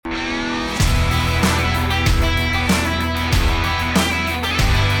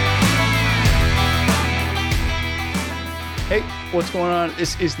What's going on?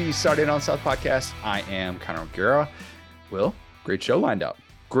 This is the Saturday Down South podcast. I am Connor O'Gara. Will, great show lined up.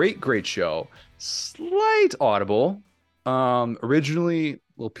 Great show. Slight audible. Originally,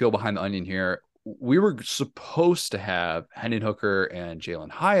 we'll peel behind the onion here. We were supposed to have Hendon Hooker and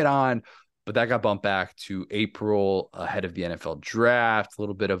Jalen Hyatt on, but that got bumped back to April ahead of the NFL draft. A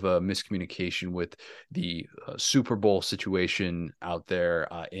little bit of a miscommunication with the Super Bowl situation out there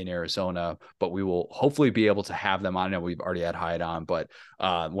in Arizona, but we will hopefully be able to have them on. I know we've already had Hyatt on, but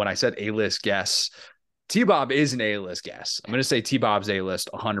when I said A-list guests, T-Bob is an A-list guest. I'm going to say T-Bob's A-list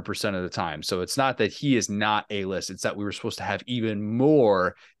 100% of the time. So it's not that he is not A-list. It's that we were supposed to have even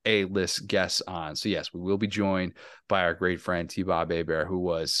more A-list guests on. So yes, we will be joined by our great friend T-Bob Hebert, who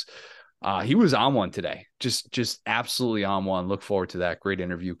was he was on one today. Just absolutely on one. Look forward to that. Great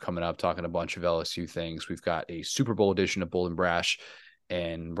interview coming up, talking a bunch of LSU things. We've got a Super Bowl edition of Bold and Brash,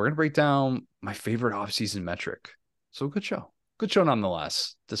 and we're going to break down my favorite offseason metric. So good show. Good show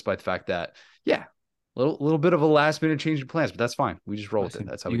nonetheless, despite the fact that, yeah, little bit of a last minute change in plans, but that's fine. We just roll with it.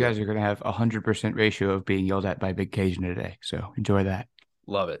 That's how you guys are going to have 100% ratio of being yelled at by Big Cajun today. So enjoy that.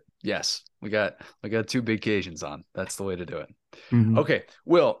 Love it. Yes. We got two big Cajuns on. That's the way to do it. Mm-hmm. Okay.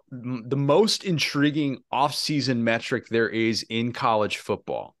 Will, the most intriguing offseason metric there is in college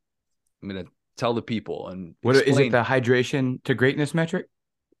football. I'm going to tell the people and what is it? The hydration to greatness metric?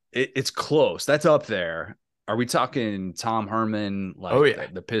 It's close. That's up there. Are we talking Tom Herman?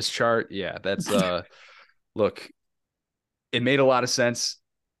 Like the piss chart? Yeah, that's look, it made a lot of sense.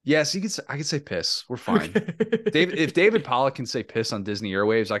 Yes, I could say piss. We're fine. If David Pollack can say piss on Disney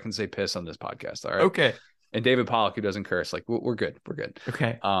Airwaves, I can say piss on this podcast. All right. Okay. And David Pollack, who doesn't curse, like we're good. We're good.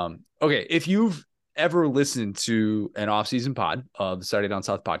 Okay. Okay. If you've ever listened to an off-season pod of the Saturday Down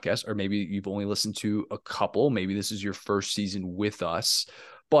South podcast, or maybe you've only listened to a couple, maybe this is your first season with us,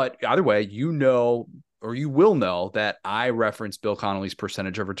 but either way, you know, or you will know that I reference Bill Connolly's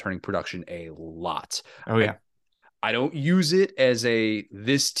percentage of returning production a lot. Oh yeah. I don't use it as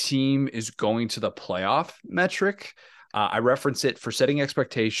this team is going to the playoff metric. I reference it for setting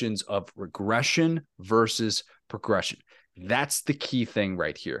expectations of regression versus progression. That's the key thing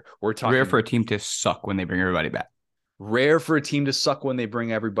right here. We're talking rare for a team to suck when they bring everybody back. Rare for a team to suck when they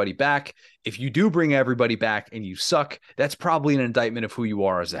bring everybody back. If you do bring everybody back and you suck, that's probably an indictment of who you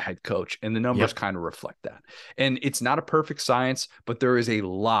are as a head coach. And the numbers kind of reflect that. And it's not a perfect science, but there is a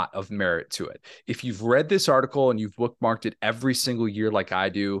lot of merit to it. If you've read this article and you've bookmarked it every single year like I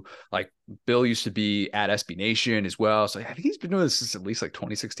do, like Bill used to be at SB Nation as well. So I think he's been doing this since at least like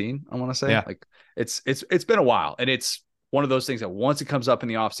 2016, I want to say. Like it's been a while. And it's one of those things that once it comes up in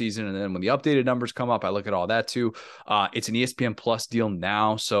the offseason, and then when the updated numbers come up, I look at all that too. It's an ESPN Plus deal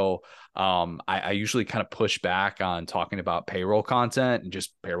now. So I usually kind of push back on talking about payroll content and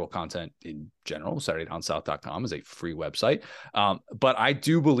just payroll content in general. SaturdayDownSouth.com is a free website. But I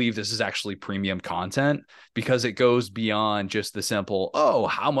do believe this is actually premium content because it goes beyond just the simple,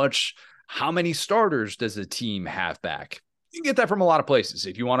 how many starters does a team have back? You can get that from a lot of places.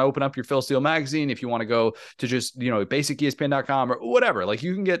 If you want to open up your Phil Steele magazine, if you want to go to just, basicespn.com or whatever, like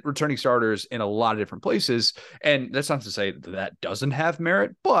you can get returning starters in a lot of different places. And that's not to say that doesn't have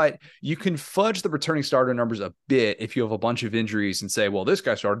merit, but you can fudge the returning starter numbers a bit if you have a bunch of injuries and say, well, this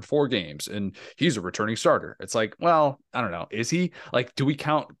guy started 4 games and he's a returning starter. It's like, well, I don't know. Is he? Like, do we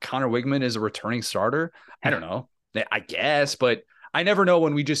count Connor Wigman as a returning starter? I don't know. I guess, but I never know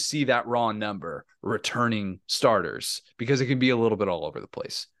when we just see that raw number, returning starters, because it can be a little bit all over the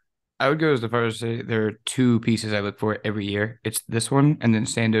place. I would go as far as say there are 2 pieces I look for every year. It's this one and then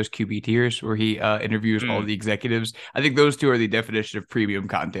Sando's QB tiers, where he interviews all the executives. I think those 2 are the definition of premium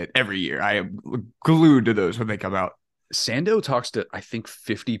content every year. I am glued to those when they come out. Sando talks to, I think,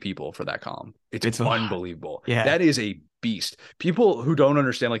 50 people for that column. It's unbelievable. Yeah. That is a beast. People who don't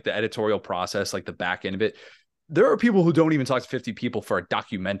understand like the editorial process, like the back end of it, there are people who don't even talk to 50 people for a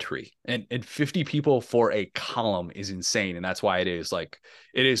documentary, and 50 people for a column is insane. And that's why it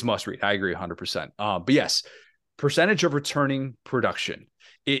is must read. I agree 100%. But yes, percentage of returning production.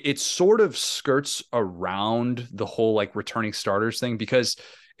 It sort of skirts around the whole like returning starters thing, because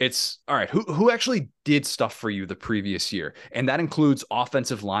it's all right. Who actually did stuff for you the previous year? And that includes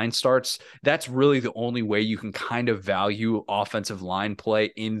offensive line starts. That's really the only way you can kind of value offensive line play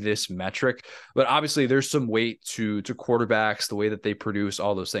in this metric. But obviously there's some weight to quarterbacks, the way that they produce,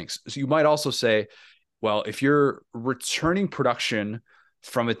 all those things. So you might also say, well, if you're returning production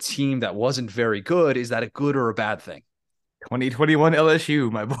from a team that wasn't very good, is that a good or a bad thing? 2021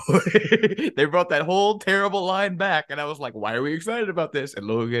 LSU, my boy. They brought that whole terrible line back, and I was like, why are we excited about this? And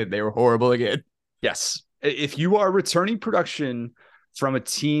look again, they were horrible again. Yes. If you are returning production from a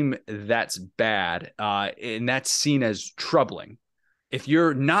team that's bad, and that's seen as troubling. If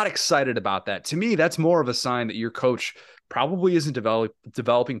you're not excited about that, to me, that's more of a sign that your coach probably isn't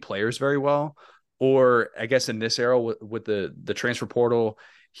developing players very well. Or I guess in this era with the transfer portal,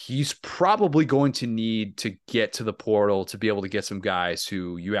 he's probably going to need to get to the portal to be able to get some guys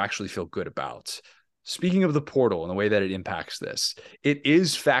who you actually feel good about. Speaking of the portal and the way that it impacts this, it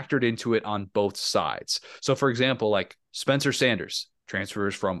is factored into it on both sides. So, for example, like Spencer Sanders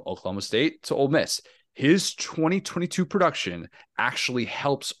transfers from Oklahoma State to Ole Miss. His 2022 production actually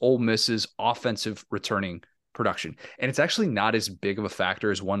helps Ole Miss's offensive returning production. And it's actually not as big of a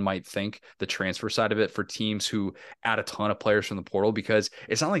factor as one might think, the transfer side of it, for teams who add a ton of players from the portal, because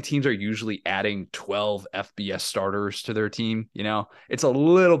it's not like teams are usually adding 12 FBS starters to their team. You know, it's a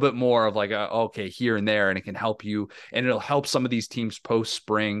little bit more of like, okay, here and there, and it can help you. And it'll help some of these teams post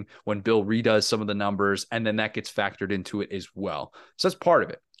spring when Bill redoes some of the numbers. And then that gets factored into it as well. So that's part of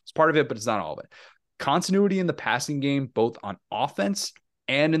it. It's part of it, but it's not all of it. Continuity in the passing game, both on offense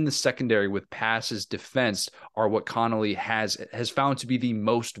and in the secondary with passes defense, are what Connolly has found to be the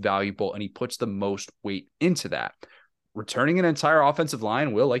most valuable, and he puts the most weight into that. Returning an entire offensive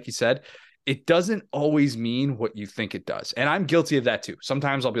line, Will, like you said, it doesn't always mean what you think it does. And I'm guilty of that too.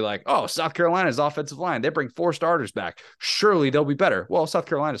 Sometimes I'll be like, oh, South Carolina's offensive line, they bring 4 starters back. Surely they'll be better. Well, South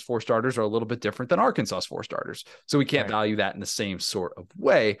Carolina's 4 starters are a little bit different than Arkansas's 4 starters. So we can't value that in the same sort of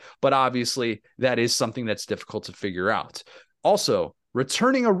way. But obviously that is something that's difficult to figure out. Also,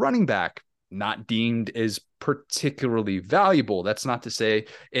 returning a running back, not deemed as particularly valuable. That's not to say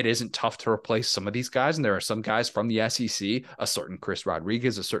it isn't tough to replace some of these guys. And there are some guys from the SEC, a certain Chris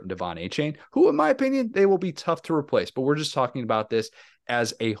Rodriguez, a certain Devon Achane, who, in my opinion, they will be tough to replace. But we're just talking about this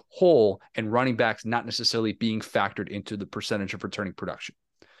as a whole, and running backs not necessarily being factored into the percentage of returning production.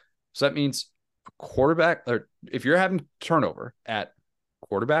 So that means quarterback, or if you're having turnover at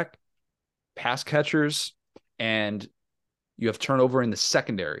quarterback, pass catchers, and you have turnover in the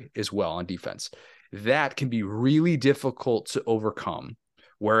secondary as well on defense, that can be really difficult to overcome.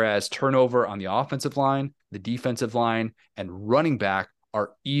 Whereas turnover on the offensive line, the defensive line, and running back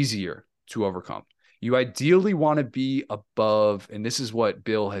are easier to overcome. You ideally want to be above, and this is what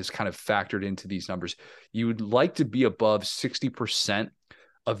Bill has kind of factored into these numbers, you would like to be above 60%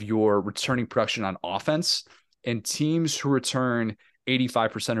 of your returning production on offense, and teams who return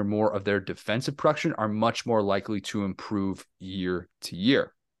 85% or more of their defensive production are much more likely to improve year to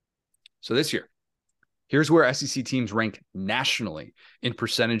year. So this year, here's where SEC teams rank nationally in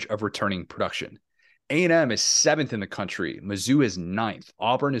percentage of returning production. A&M is 7th in the country. Mizzou is 9th.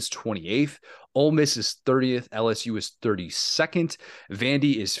 Auburn is 28th. Ole Miss is 30th. LSU is 32nd.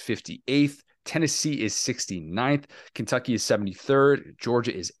 Vandy is 58th. Tennessee is 69th. Kentucky is 73rd.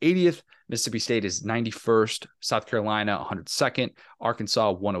 Georgia is 80th. Mississippi State is 91st. South Carolina 102nd.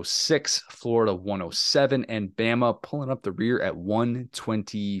 Arkansas 106. Florida 107. And Bama pulling up the rear at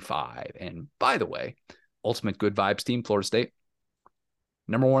 125. And by the way, ultimate good vibes team, Florida State,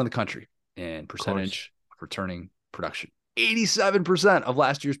 number 1 in the country in percentage of returning production. 87% of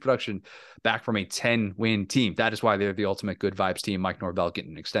last year's production back from a 10-win team. That is why they're the ultimate good vibes team. Mike Norvell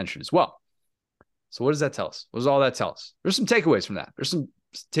getting an extension as well. So what does that tell us? What does all that tell us? There's some takeaways from that. There's some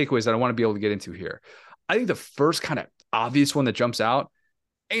takeaways that I want to be able to get into here. I think the first kind of obvious one that jumps out,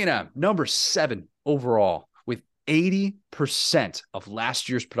 A&M, number 7 overall, with 80% of last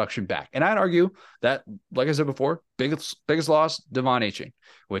year's production back. And I'd argue that, like I said before, biggest loss, Devon Achane,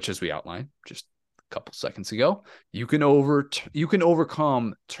 which, as we outlined just a couple seconds ago, you can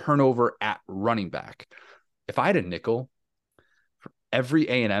overcome turnover at running back. If I had a nickel for every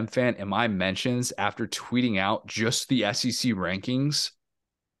A&M fan in my mentions after tweeting out just the SEC rankings,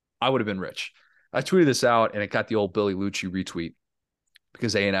 I would have been rich. I tweeted this out and it got the old Billy Lucci retweet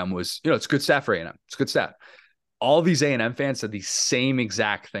because A&M was, it's a good stat for A&M. It's a good stat. All these A&M fans said the same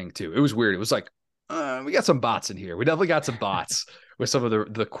exact thing too. It was weird. It was like, we got some bots in here. We definitely got some bots with some of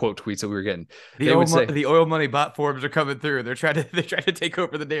the quote tweets that we were getting. The oil money bot forums are coming through. They're trying to take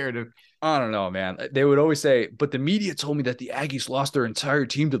over the narrative. I don't know, man. They would always say, but the media told me that the Aggies lost their entire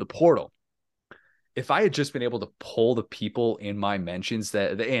team to the portal. If I had just been able to pull the people in my mentions,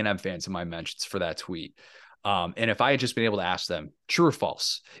 the A&M fans in my mentions for that tweet, and if I had just been able to ask them, true or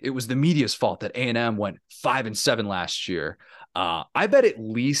false, it was the media's fault that A&M went 5-7 last year, I bet at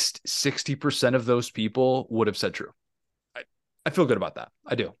least 60% of those people would have said true. I feel good about that.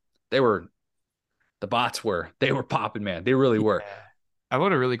 I do. The bots were popping, man. They really were. I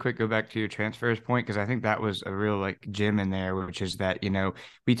want to really quick go back to your transfers point because I think that was a real like gem in there, which is that,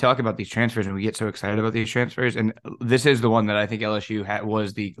 we talk about these transfers and we get so excited about these transfers. And this is the one that I think LSU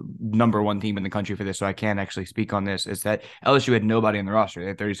was the number one team in the country for this. So I can actually speak on this is that LSU had nobody in the roster. They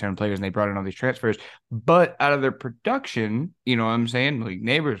had 37 players and they brought in all these transfers. But out of their production, you know what I'm saying? Malik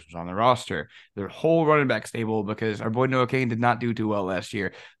Neighbors was on the roster. Their whole running back stable because our boy Noah Kane did not do too well last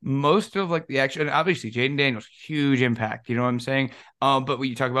year. Most of like the action, and obviously Jaden Daniels, huge impact. You know what I'm saying? But when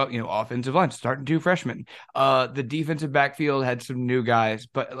you talk about, offensive line, starting 2 freshmen, the defensive backfield had some new guys,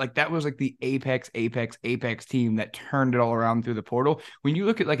 but like that was like the apex team that turned it all around through the portal. When you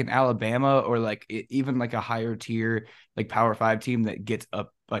look at like an Alabama or like even like a higher tier, like Power 5 team that gets a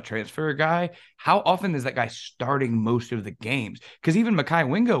transfer guy, how often is that guy starting most of the games? Because even Mekhi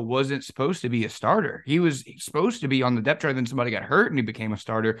Wingo wasn't supposed to be a starter. He was supposed to be on the depth chart, then somebody got hurt and he became a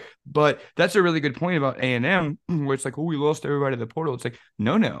starter. But that's a really good point about A&M, where it's like, oh, we lost everybody to the portal. It's like,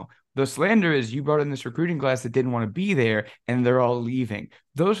 no. The slander is you brought in this recruiting class that didn't want to be there and they're all leaving.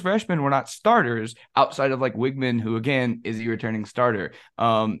 Those freshmen were not starters outside of like Wigman, who again is a returning starter.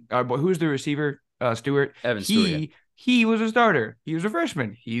 Who's the receiver? Stewart. Evan Stewart. He was a starter. He was a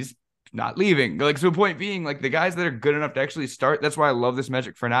freshman. He's not leaving. Like, so point being, like the guys that are good enough to actually start. That's why I love this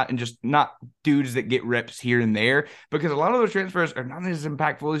Magic for not and just not dudes that get reps here and there, because a lot of those transfers are not as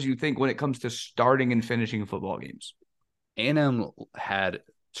impactful as you think when it comes to starting and finishing football games. A&M had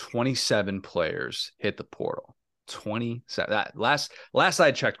 27 players hit the portal. 27. That last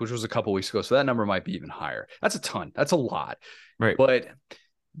I checked, which was a couple weeks ago, so that number might be even higher. That's a ton. That's a lot. Right. But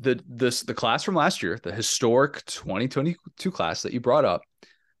the class from last year, the historic 2022 class that you brought up,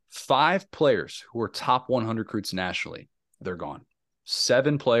 5 players who were top 100 recruits nationally, they're gone.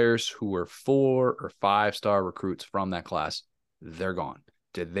 7 players who were 4 or 5-star recruits from that class, they're gone.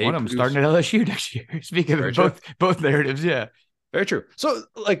 Did they? One of them starting at LSU next year. Speaking of both narratives, yeah. Very true. So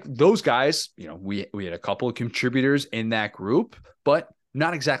like those guys, we had a couple of contributors in that group, but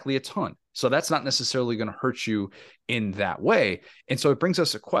not exactly a ton. So that's not necessarily going to hurt you in that way. And so it brings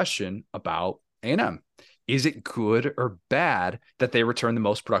us a question about A&M. Is it good or bad that they return the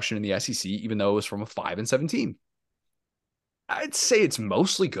most production in the SEC, even though it was from a 5-7 team? I'd say it's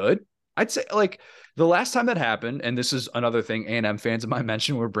mostly good. I'd say like the last time that happened, and this is another thing A&M fans of my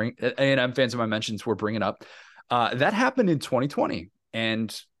mentions were bringing up. That happened in 2020.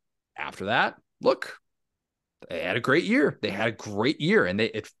 And after that, look, they had a great year. And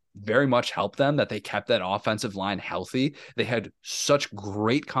it very much helped them that they kept that offensive line healthy. They had such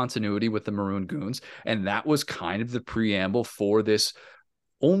great continuity with the Maroon Goons. And that was kind of the preamble for this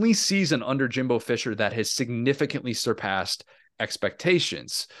only season under Jimbo Fisher that has significantly surpassed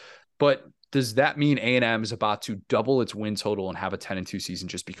expectations. But does that mean A&M is about to double its win total and have a 10-2 season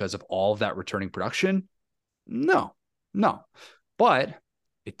just because of all of that returning production? No. But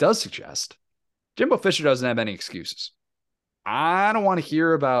it does suggest Jimbo Fisher doesn't have any excuses. I don't want to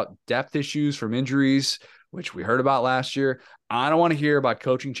hear about depth issues from injuries, which we heard about last year. I don't want to hear about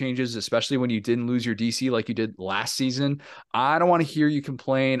coaching changes, especially when you didn't lose your DC like you did last season. I don't want to hear you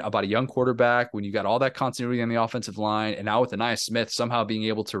complain about a young quarterback when you got all that continuity on the offensive line. And now with Ainias Smith somehow being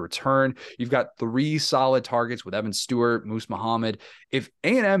able to return, you've got 3 solid targets with Evan Stewart, Moose Muhammad. If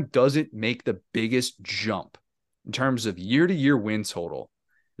A&M doesn't make the biggest jump in terms of year-to-year win total,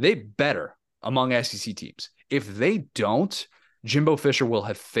 they better among SEC teams. If they don't, Jimbo Fisher will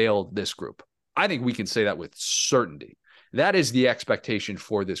have failed this group. I think we can say that with certainty. That is the expectation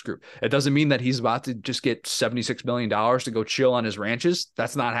for this group. It doesn't mean that he's about to just get $76 million to go chill on his ranches.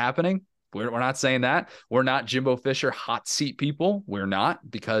 That's not happening. We're not saying that. We're not Jimbo Fisher hot seat people. We're not,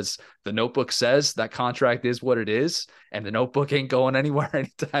 because the notebook says that contract is what it is, and the notebook ain't going anywhere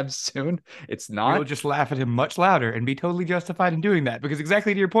anytime soon. It's not. We'll just laugh at him much louder and be totally justified in doing that, because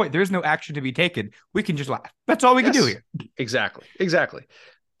exactly to your point, there is no action to be taken. We can just laugh. That's all we can do here. Exactly.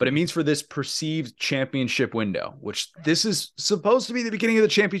 But it means for this perceived championship window, which this is supposed to be the beginning of the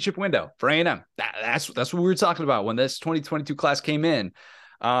championship window for A&M. That's what we were talking about when this 2022 class came in.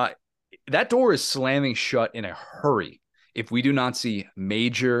 That door is slamming shut in a hurry if we do not see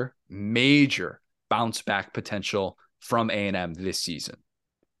major bounce back potential from A&M this season.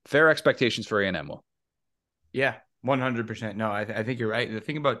 Fair expectations for A&M, Will. Yeah, 100%. No, I think you're right. The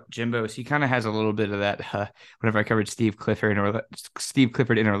thing about Jimbo is he kind of has a little bit of that. Whenever I covered Steve Clifford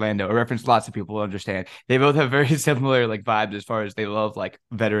in Orlando, a reference lots of people will understand. They both have very similar like vibes as far as they love like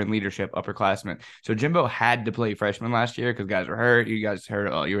veteran leadership, upperclassmen. So Jimbo had to play freshman last year because guys were hurt. You guys heard,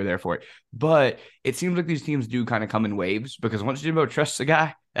 oh, you were there for it. But it seems like these teams do kind of come in waves, because once Jimbo trusts a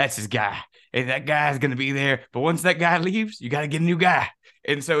guy, that's his guy. And that guy is going to be there. But once that guy leaves, you got to get a new guy.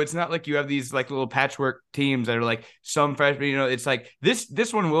 And so it's not like you have these like little patchwork teams that are like some freshmen, it's like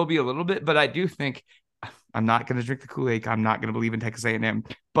this one will be a little bit, but I do think I'm not going to drink the Kool-Aid. I'm not going to believe in Texas A&M,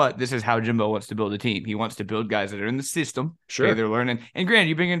 but this is how Jimbo wants to build a team. He wants to build guys that are in the system. Sure. Okay, they're learning. And granted,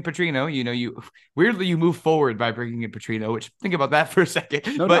 you bring in Petrino, you weirdly you move forward by bringing in Petrino, which think about that for a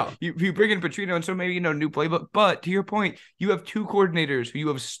second. No, but you bring in Petrino, and so maybe, new playbook. But to your point, you have two coordinators who you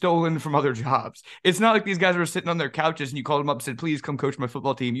have stolen from other jobs. It's not like these guys were sitting on their couches and you called them up and said, please come coach my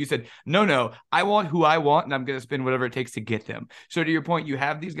football team. You said, no, I want who I want, and I'm going to spend whatever it takes to get them. So to your point, you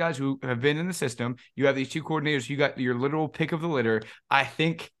have these guys who have been in the system. You have these two coordinators. You got your literal pick of the litter. I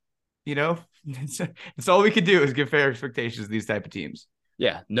think, it's all we could do is give fair expectations to these type of teams.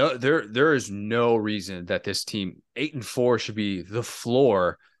 Yeah, no, there is no reason that this team 8-4 should be the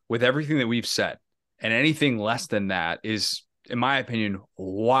floor with everything that we've said, and anything less than that is, in my opinion,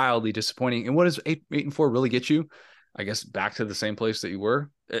 wildly disappointing. And what does 8-4 really get you? I guess back to the same place that you were.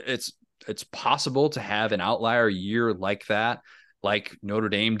 It's possible to have an outlier year like that, like Notre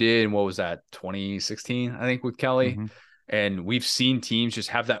Dame did. And what was that, 2016, I think, with Kelly. Mm-hmm. And we've seen teams just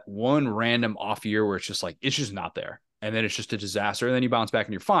have that one random off year where it's just like, it's just not there. And then it's just a disaster. And then you bounce back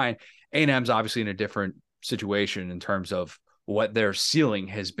and you're fine. A&M's obviously in a different situation in terms of what their ceiling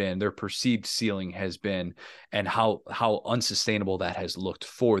has been, their perceived ceiling has been, and how unsustainable that has looked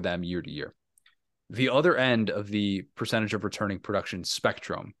for them year to year. The other end of the percentage of returning production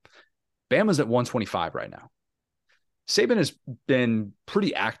spectrum, Bama's at 125 right now. Saban has been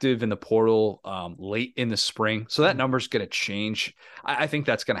pretty active in the portal late in the spring, so that number's going to change. I think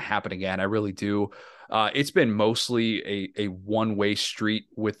that's going to happen again. I really do. It's been mostly a one-way street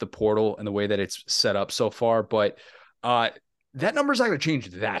with the portal and the way that it's set up so far, but that number's not going to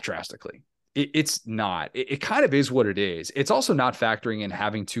change that drastically. It's not. It kind of is what it is. It's also not factoring in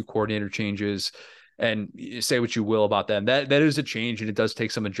having two coordinator changes. And say what you will about them. That is a change, and it does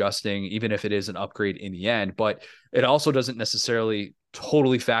take some adjusting, even if it is an upgrade in the end. But it also doesn't necessarily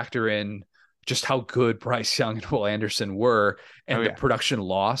totally factor in just how good Bryce Young and Will Anderson were and the production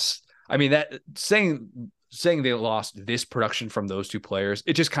loss. I mean, that saying they lost this production from those two players,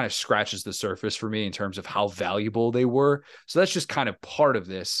 it just kind of scratches the surface for me in terms of how valuable they were. So that's just kind of part of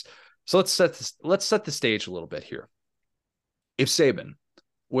this. So let's set the stage a little bit here. If Saban,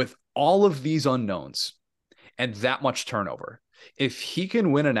 with all of these unknowns and that much turnover, if he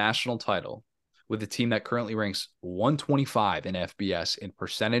can win a national title with a team that currently ranks 125 in FBS in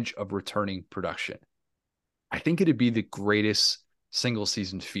percentage of returning production, I think it'd be the greatest single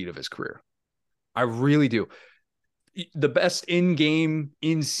season feat of his career. I really do. The best in-game,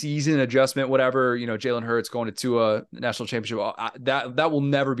 in-season adjustment, whatever, Jalen Hurts going to a national championship, that will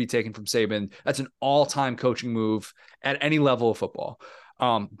never be taken from Saban. That's an all-time coaching move at any level of football.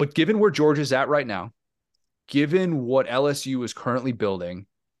 But given where Georgia's at right now, given what LSU is currently building,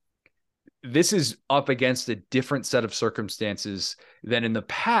 this is up against a different set of circumstances than in the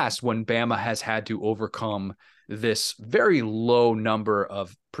past when Bama has had to overcome this very low number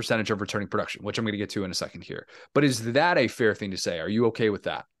of percentage of returning production, which I'm going to get to in a second here. But is that a fair thing to say? Are you okay with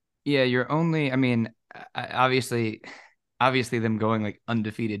that? Yeah, obviously them going like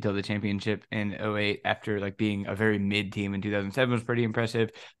undefeated till the championship in 2008 after like being a very mid team in 2007 was pretty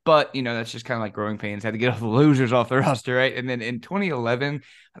impressive. But, that's just kind of like growing pains. Had to get all the losers off the roster, right? And then in 2011,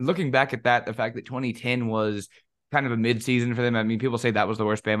 looking back at that, the fact that 2010 was kind of a mid-season for them. I mean, people say that was the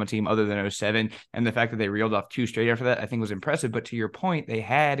worst Bama team other than 2007. And the fact that they reeled off two straight after that, I think was impressive. But to your point, they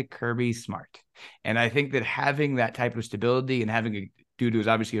had Kirby Smart. And I think that having that type of stability and having a dude who's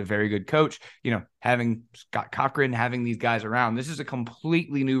obviously a very good coach, having Scott Cochran, having these guys around, this is a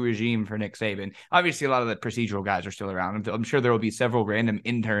completely new regime for Nick Saban. Obviously, a lot of the procedural guys are still around. I'm sure there will be several random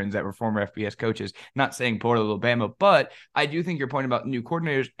interns that were former FBS coaches, not saying Port Alabama, but I do think your point about new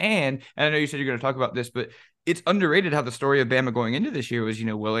coordinators, and I know you said you're going to talk about this, but it's underrated how the story of Bama going into this year was,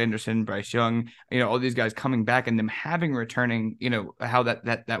 Will Anderson, Bryce Young, all these guys coming back and them having returning, how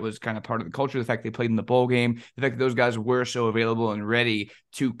that was kind of part of the culture, the fact they played in the bowl game, the fact that those guys were so available and ready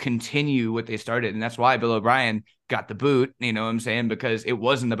to continue what they started. And that's why Bill O'Brien got the boot, what I'm saying, because it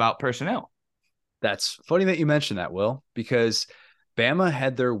wasn't about personnel. That's funny that you mentioned that, Will, because Bama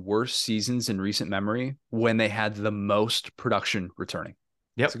had their worst seasons in recent memory when they had the most production returning.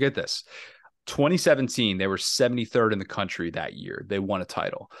 Yep. So get this. 2017, they were 73rd in the country that year. They won a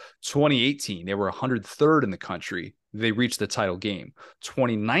title. 2018, they were 103rd in the country. They reached the title game.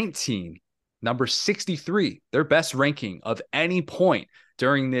 2019, number 63, their best ranking of any point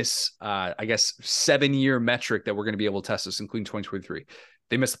during this, 7-year metric that we're going to be able to test this, including 2023.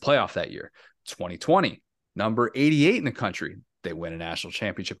 They missed the playoff that year. 2020, number 88 in the country. They win a national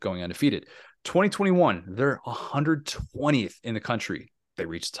championship going undefeated. 2021, they're 120th in the country. They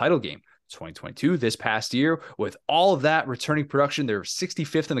reached the title game. 2022, this past year, with all of that returning production, they're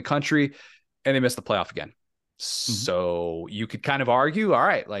 65th in the country, and they missed the playoff again. So you could kind of argue, all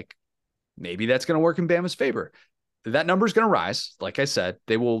right, like maybe that's going to work in Bama's favor. That number is going to rise. Like I said,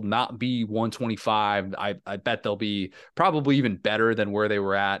 they will not be 125. I bet they'll be probably even better than where they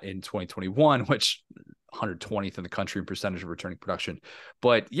were at in 2021, which 120th in the country in percentage of returning production.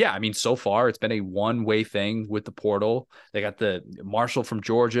 But yeah, I mean, so far it's been a one-way thing with the portal. They got the Marshall from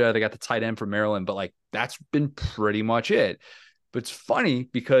Georgia. They got the tight end from Maryland, but like that's been pretty much it. But it's funny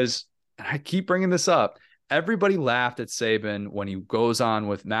because, and I keep bringing this up, everybody laughed at Saban when he goes on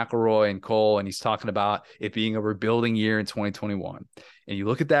with McElroy and Cole, and he's talking about it being a rebuilding year in 2021. And you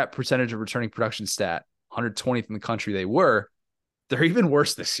look at that percentage of returning production stat, 120th in the country they're even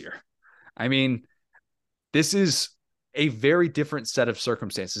worse this year. I mean, this is a very different set of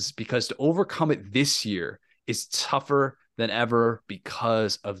circumstances because to overcome it this year is tougher than ever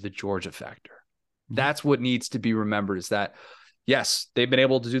because of the Georgia factor. That's what needs to be remembered, is that, yes, they've been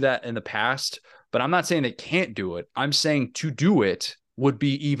able to do that in the past, but I'm not saying they can't do it. I'm saying to do it would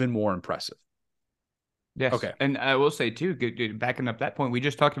be even more impressive. Yes. Okay. And I will say, too, backing up that point, we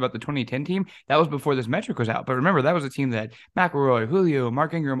just talked about the 2010 team. That was before this metric was out. But remember, that was a team that McElroy, Julio,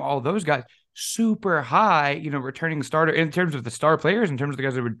 Mark Ingram, all those guys, super high, returning starter in terms of the star players, in terms of the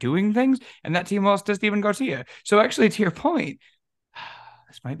guys that were doing things. And that team lost to Steven Garcia. So actually, to your point,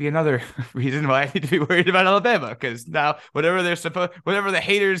 this might be another reason why I need to be worried about Alabama, because now whatever the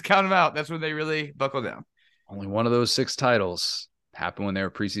haters count them out, that's when they really buckle down. Only one of those 6 titles happened when they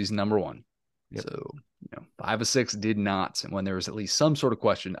were preseason number 1. Yep. So, 5 of 6 did not, and when there was at least some sort of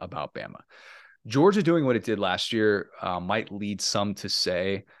question about Bama. Georgia doing what it did last year might lead some to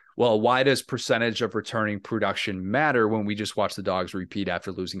say, well, why does percentage of returning production matter when we just watch the Dogs repeat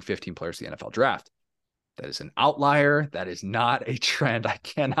after losing 15 players to the NFL draft? That is an outlier. That is not a trend. I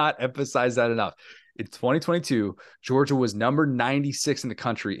cannot emphasize that enough. In 2022, Georgia was number 96 in the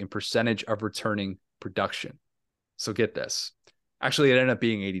country in percentage of returning production. So get this. Actually, it ended up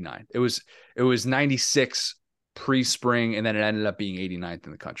being 89. It was 96 pre-spring, and then it ended up being 89th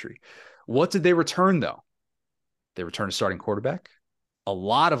in the country. What did they return, though? They returned a starting quarterback, a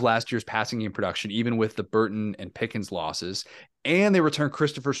lot of last year's passing game production, even with the Burton and Pickens losses, and they returned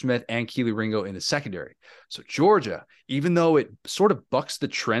Christopher Smith and Kelee Ringo in the secondary. So Georgia, even though it sort of bucks the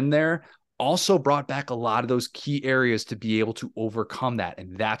trend there, also brought back a lot of those key areas to be able to overcome that,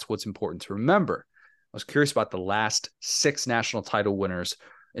 and that's what's important to remember. I was curious about the last 6 national title winners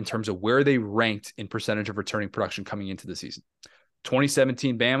in terms of where they ranked in percentage of returning production coming into the season.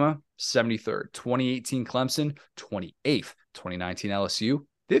 2017 Bama, 73rd. 2018 Clemson, 28th. 2019 LSU,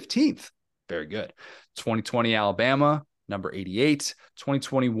 15th. Very good. 2020 Alabama, number 88.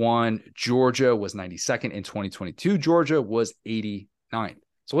 2021 Georgia was 92nd. And 2022 Georgia was 89th.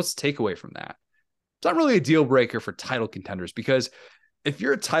 So what's the takeaway from that? It's not really a deal breaker for title contenders, because if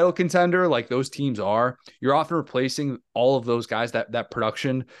you're a title contender like those teams are, you're often replacing all of those guys, that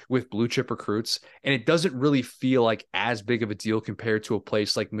production, with blue chip recruits. And it doesn't really feel like as big of a deal compared to a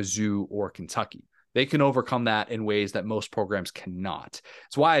place like Mizzou or Kentucky. They can overcome that in ways that most programs cannot.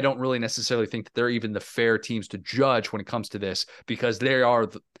 It's why I don't really necessarily think that they're even the fair teams to judge when it comes to this, because they are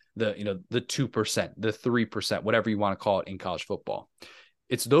the 2%, the 3%, whatever you want to call it in college football.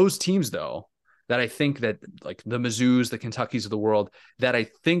 It's those teams, though, that I think that, like the Mizzous, the Kentuckys of the world, that I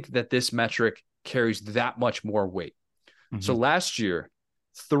think that this metric carries that much more weight. Mm-hmm. So last year,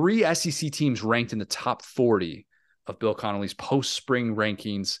 3 SEC teams ranked in the top 40 of Bill Connolly's post-spring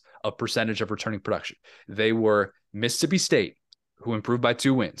rankings of percentage of returning production. They were Mississippi State, who improved by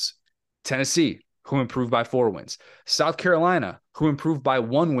 2 wins, Tennessee, who improved by 4 wins, South Carolina, who improved by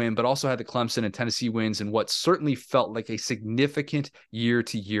 1 win, but also had the Clemson and Tennessee wins in what certainly felt like a significant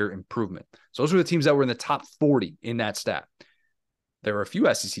year-to-year improvement. So those were the teams that were in the top 40 in that stat. There were a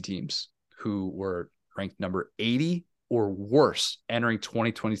few SEC teams who were ranked number 80 or worse entering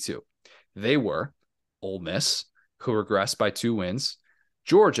 2022. They were Ole Miss, who regressed by 2 wins,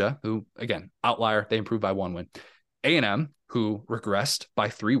 Georgia, who, again, outlier, they improved by 1 win, A&M, who regressed by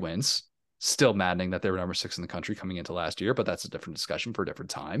 3 wins. Still maddening that they were number 6 in the country coming into last year, but that's a different discussion for a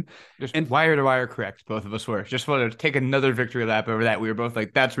different time. And wire to wire correct, both of us were. Just wanted to take another victory lap over that. We were both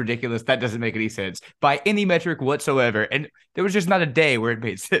like, that's ridiculous. That doesn't make any sense by any metric whatsoever. And there was just not a day where it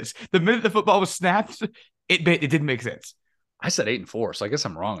made sense. The minute the football was snapped, it didn't make sense. I said 8-4, so I guess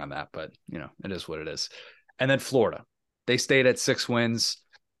I'm wrong on that, but it is what it is. And then Florida, they stayed at 6 wins.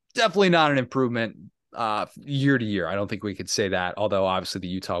 Definitely not an improvement year to year. I don't think we could say that, although obviously the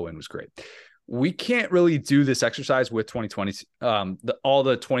Utah win was great. we can't really do this exercise with 2020. All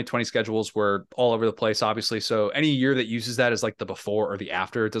the 2020 schedules were all over the place, obviously. So any year that uses that as like the before or the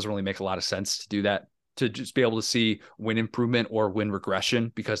after, it doesn't really make a lot of sense to do that, to just be able to see win improvement or win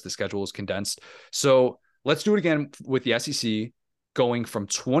regression because the schedule is condensed. So let's do it again with the SEC going from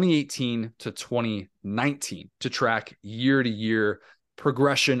 2018 to 2019 to track year to year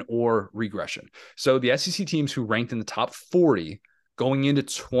progression or regression. So the SEC teams who ranked in the top 40 going into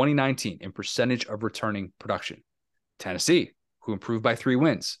 2019 in percentage of returning production: Tennessee, who improved by 3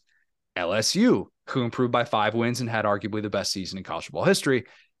 wins; LSU, who improved by 5 wins and had arguably the best season in college football history;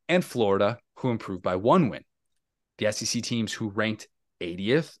 and Florida, who improved by 1 win. The SEC teams who ranked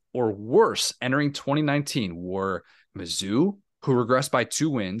 80th or worse entering 2019 were Mizzou, who regressed by 2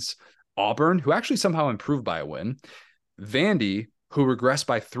 wins; Auburn, who actually somehow improved by a win; Vandy, who regressed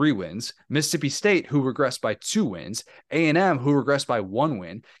by 3 wins; Mississippi State, who regressed by 2 wins; A&M, who regressed by 1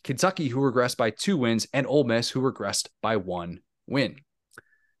 win; Kentucky, who regressed by 2 wins; and Ole Miss, who regressed by 1 win.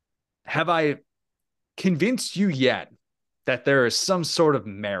 Have I convinced you yet that there is some sort of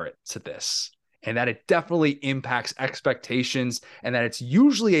merit to this, and that it definitely impacts expectations, and that it's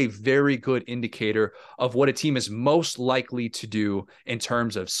usually a very good indicator of what a team is most likely to do in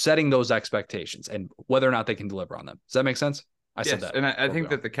terms of setting those expectations and whether or not they can deliver on them? Does that make sense? I said that. And I think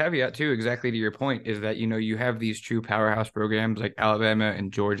that the caveat too, exactly to your point, is that, you have these true powerhouse programs like Alabama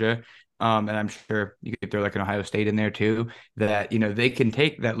and Georgia. And I'm sure you could throw like an Ohio State in there too, that, they can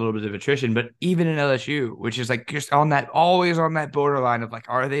take that little bit of attrition. But even in LSU, which is like just always on that borderline of like,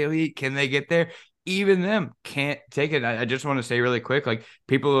 are they elite? Can they get there? Even them can't take it. I just want to say really quick, like,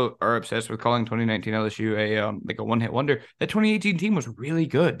 people are obsessed with calling 2019 LSU a one-hit wonder. That 2018 team was really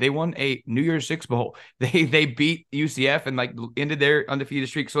good. They won a New Year's Six bowl. They beat UCF and like ended their undefeated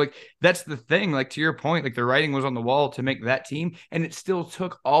streak. So like, that's the thing. Like, to your point, like, the writing was on the wall to make that team, and it still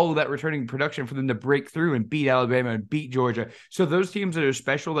took all of that returning production for them to break through and beat Alabama and beat Georgia. So those teams that are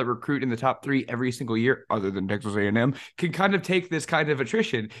special, that recruit in the top 3 every single year, other than Texas A&M, can kind of take this kind of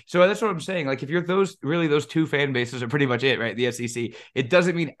attrition. So that's what I'm saying. Like, if you're those 2 fan bases are pretty much it, right? The SEC. It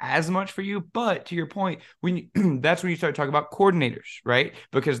doesn't mean as much for you, but to your point, that's when you start talking about coordinators, right?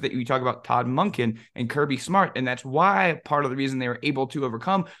 Because you talk about Todd Monken and Kirby Smart, and that's why part of the reason they were able to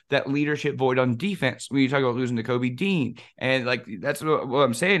overcome that leadership void on defense. When you talk about losing to Kobe Dean, and like, that's what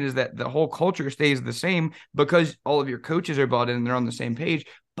I'm saying, is that the whole culture stays the same because all of your coaches are bought in and they're on the same page.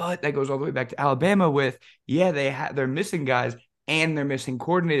 But that goes all the way back to Alabama with, they're missing guys, and they're missing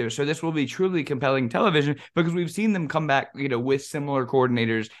coordinators. So this will be truly compelling television because we've seen them come back, with similar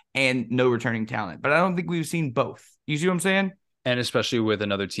coordinators and no returning talent. But I don't think we've seen both. You see what I'm saying? And especially with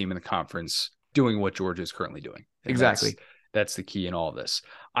another team in the conference doing what Georgia is currently doing. And exactly. That's the key in all of this.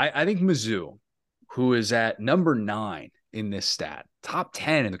 I think Mizzou, who is at number 9 in this stat, top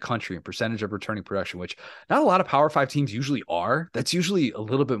 10 in the country in percentage of returning production, which not a lot of Power 5 teams usually are. That's usually a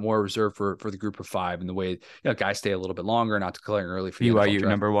little bit more reserved for the group of 5, and the way, guys stay a little bit longer, not declaring early for the BYU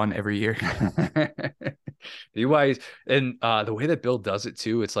number 1 every year. BYU, and the way that Bill does it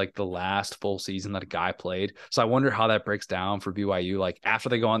too, it's like the last full season that a guy played. So I wonder how that breaks down for BYU. Like, after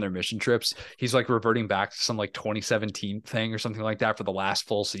they go on their mission trips, he's like reverting back to some like 2017 thing or something like that for the last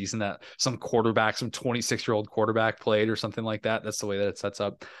full season that some 26-year-old quarterback played or something like that. That's the way that it sets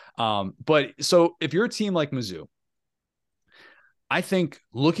up. But so if you're a team like Mizzou, I think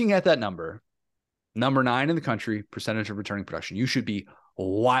looking at that number 9 in the country, percentage of returning production, you should be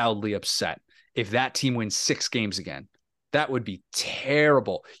wildly upset if that team wins 6 games again. That would be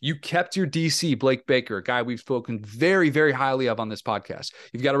terrible. You kept your DC, Blake Baker, a guy we've spoken very, very highly of on this podcast.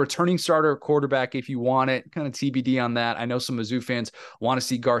 You've got a returning starter quarterback if you want it, kind of TBD on that. I know some Mizzou fans want to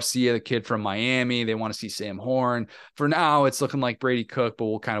see Garcia, the kid from Miami. They want to see Sam Horn. For now, it's looking like Brady Cook, but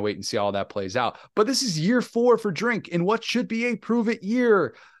we'll kind of wait and see how that plays out. But this is year 4 for Drink in what should be a prove-it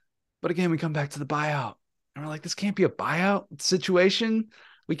year. But again, we come back to the buyout. And we're like, this can't be a buyout situation.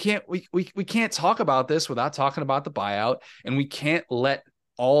 We can't talk about this without talking about the buyout, and we can't let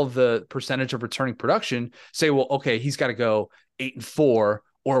all the percentage of returning production say, well, okay, he's got to go 8-4 or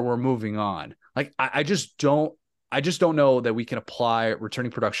we're moving on. Like, I just don't know that we can apply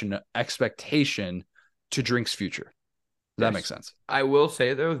returning production expectation to Drink's future. Does that make sense? I will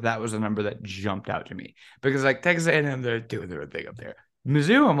say though, that was a number that jumped out to me because like Texas A&M, they're doing their thing up there.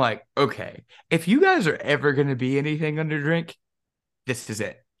 Mizzou, I'm like, okay, if you guys are ever going to be anything under Drink, this is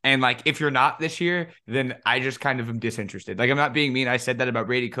it. And like, if you're not this year, then I just kind of am disinterested. Like, I'm not being mean. I said that about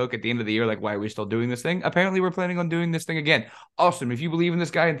Brady Cook at the end of the year. Like, why are we still doing this thing? Apparently, we're planning on doing this thing again. Awesome. If you believe in this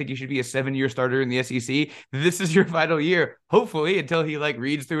guy and think he should be a 7-year starter in the SEC, this is your final year, hopefully, until he like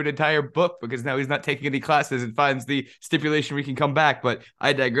reads through an entire book, because now he's not taking any classes and finds the stipulation we can come back. But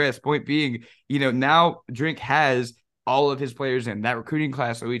I digress. Point being, now Drink has all of his players in that recruiting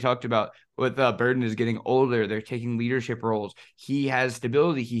class that we talked about. With Burden is getting older, they're taking leadership roles. He has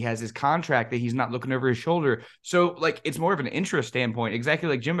stability. He has his contract that he's not looking over his shoulder. So, like, it's more of an interest standpoint, exactly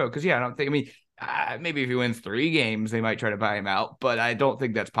like Jimbo. Because, I don't think, maybe if he wins 3 games, they might try to buy him out, but I don't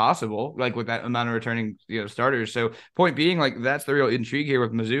think that's possible, like with that amount of returning, starters. So point being, like, that's the real intrigue here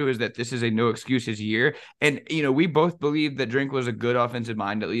with Mizzou, is that this is a no excuses year. And, we both believe that Drink was a good offensive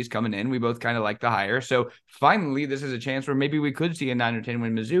mind, at least coming in. We both kind of like the hire. So finally, this is a chance where maybe we could see a 9 or 10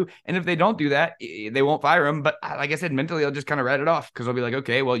 win Mizzou. And if they don't do that, they won't fire him. But like I said, mentally, I'll just kind of write it off, because I'll be like,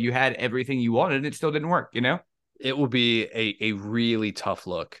 okay, well, you had everything you wanted and it still didn't work, It will be a really tough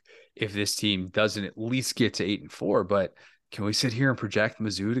look if this team doesn't at least get to 8-4. But can we sit here and project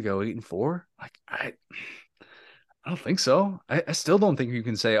Mizzou to go 8-4? Like, I don't think so. I still don't think you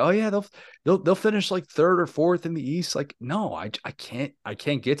can say, oh yeah, they'll finish like 3rd or 4th in the East. Like, no, I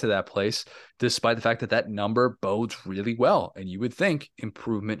can't get to that place, despite the fact that number bodes really well, and you would think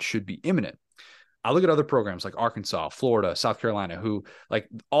improvement should be imminent. I look at other programs like Arkansas, Florida, South Carolina, who, like,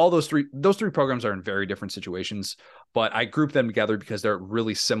 all those three programs are in very different situations, but I group them together because they're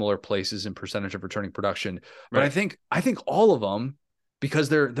really similar places in percentage of returning production. But Right. I think all of them, because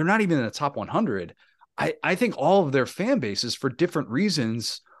they're not even in the top 100, I think all of their fan bases, for different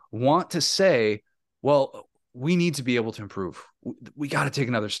reasons, want to say, well, we need to be able to improve. We got to take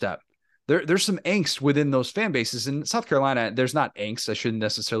another step. There's some angst within those fan bases. In South Carolina, there's not angst. I shouldn't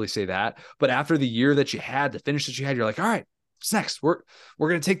necessarily say that. But after the year that you had, the finish that you had, you're like, all right, what's next? We're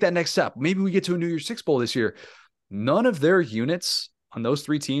going to take that next step. Maybe we get to a New Year's Six Bowl this year. None of their units on those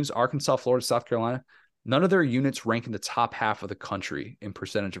 3 teams, Arkansas, Florida, South Carolina, none of their units rank in the top half of the country in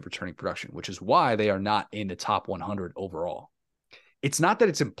percentage of returning production, which is why they are not in the top 100 overall. It's not that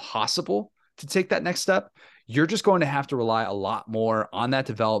it's impossible to take that next step. You're just going to have to rely a lot more on that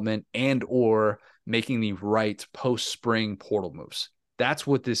development and or making the right post-spring portal moves. That's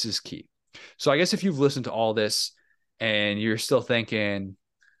what this is key. So I guess if you've listened to all this and you're still thinking,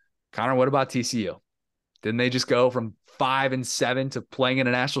 Connor, what about TCU? Didn't they just go from 5-7 to playing in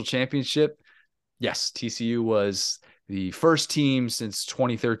a national championship? Yes, TCU was the first team since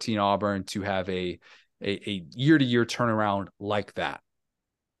 2013 Auburn to have a year-to-year turnaround like that.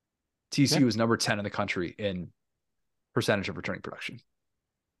 TCU is number 10 in the country in percentage of returning production.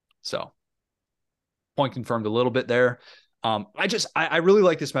 So, point confirmed a little bit there. I really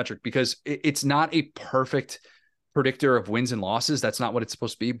like this metric because it's not a perfect predictor of wins and losses. That's not what it's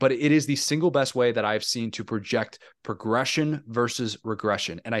supposed to be, but it is the single best way that I've seen to project progression versus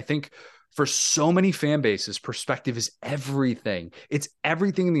regression. And I think for so many fan bases, perspective is everything. It's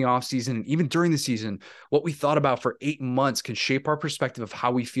everything in the offseason, and even during the season. What we thought about for 8 months can shape our perspective of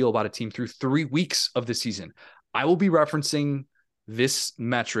how we feel about a team through 3 weeks of the season. I will be referencing this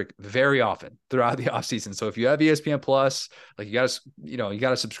metric very often throughout the offseason. So if you have ESPN Plus, like you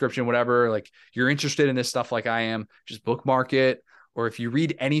got a subscription, whatever, like you're interested in this stuff like I am, just bookmark it. Or if you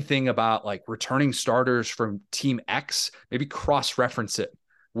read anything about like returning starters from Team X, maybe cross-reference it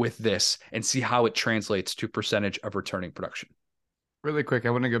with this and see how it translates to percentage of returning production. Really quick, I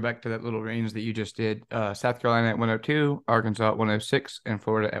want to go back to that little range that you just did. South Carolina at 102, Arkansas at 106, and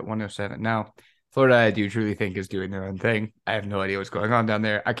Florida at 107. Now, Florida, I do truly think, is doing their own thing. I have no idea what's going on down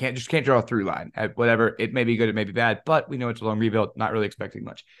there. I can't draw a through line at whatever. It may be good, it may be bad, but we know it's a long rebuild. Not really expecting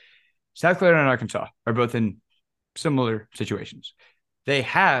much. South Carolina and Arkansas are both in similar situations. They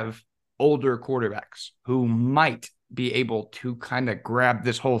have older quarterbacks who might be able to kind of grab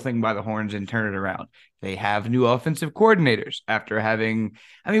this whole thing by the horns and turn it around. They have new offensive coordinators after having,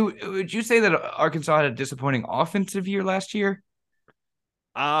 would you say that Arkansas had a disappointing offensive year last year?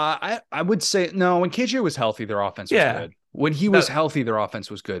 I would say no. When KJ was healthy, their offense was good. When he was healthy, their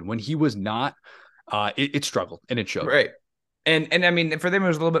offense was good. When he was not, it struggled, and it showed. Right. And I mean, for them, it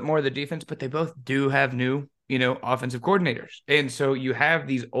was a little bit more of the defense, but they both do have new, offensive coordinators. And so you have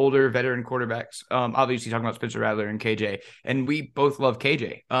these older veteran quarterbacks, obviously talking about Spencer Rattler and KJ, and we both love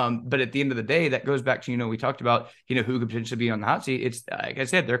KJ. But at the end of the day, that goes back to, we talked about, who could potentially be on the hot seat. It's like I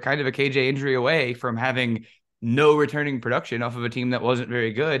said, they're kind of a KJ injury away from having no returning production off of a team that wasn't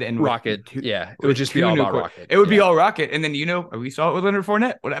very good. And Rocket. It would just be all about Rocket. It would be all Rocket. And then, we saw it with Leonard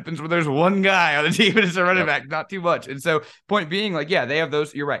Fournette. What happens when there's one guy on the team and it's a running back, not too much. And so point being, they have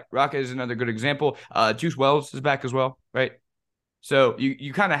those. You're right. Rocket is another good example. Juice Wells is back as well, right? So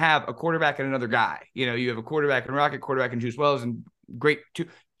you kind of have a quarterback and another guy. You have a quarterback and Rocket, quarterback and Juice Wells, and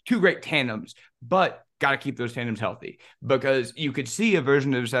two great tandems. But got to keep those tandems healthy, because you could see a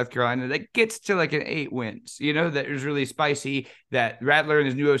version of South Carolina that gets to like an 8 wins, that is really spicy, that Rattler and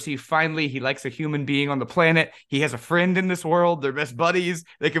his new OC, finally, he likes a human being on the planet. He has a friend in this world. They're best buddies.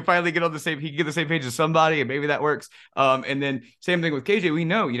 They can finally get on he can get the same page as somebody, and maybe that works. And then same thing with KJ. We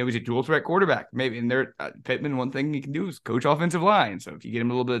know, he's a dual threat quarterback. Maybe in there, Pittman, one thing he can do is coach offensive line. So if you get him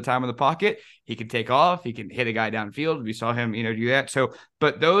a little bit of time in the pocket, he can take off. He can hit a guy downfield. We saw him, do that. So,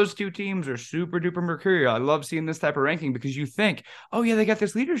 but those two teams are super duper mercurial. I love seeing this type of ranking, because you think, oh yeah, they got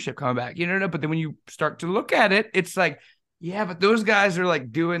this leadership coming back, but then when you start to look at it, it's like, yeah, but those guys are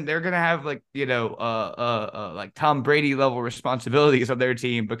like they're going to have like, like Tom Brady level responsibilities on their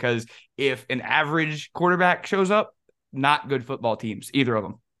team, because if an average quarterback shows up, not good football teams, either of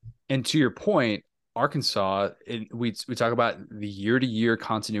them. And to your point, Arkansas, we talk about the year-to-year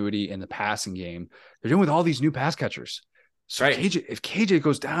continuity in the passing game. They're doing with all these new pass catchers. So right. If KJ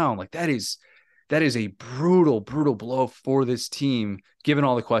goes down, like that is a brutal blow for this team, given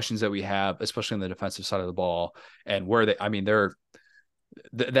all the questions that we have, especially on the defensive side of the ball, and where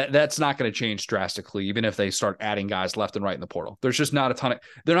that's not going to change drastically, even if they start adding guys left and right in the portal. There's just not a ton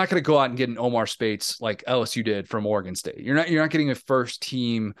they're not going to go out and get an Omar Spates like LSU did from Oregon State. You're not getting a first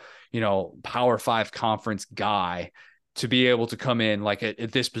team, Power 5 conference guy to be able to come in like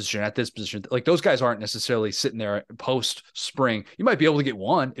at this position. Like those guys aren't necessarily sitting there post spring. You might be able to get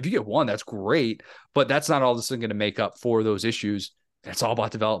one. If you get one, that's great, but that's not all this is going to make up for those issues. It's all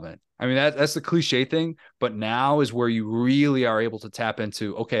about development. I mean, that's the cliche thing, but now is where you really are able to tap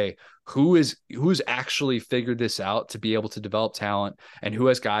into, okay, who's actually figured this out to be able to develop talent, and who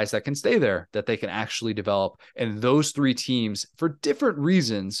has guys that can stay there, that they can actually develop. And those three teams, for different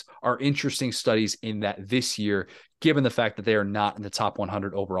reasons, are interesting studies in that this year, given the fact that they are not in the top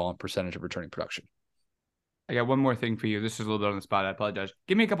 100 overall in percentage of returning production. I got one more thing for you. This is a little bit on the spot. I apologize.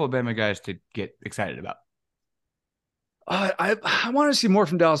 Give me a couple of Bama guys to get excited about. I want to see more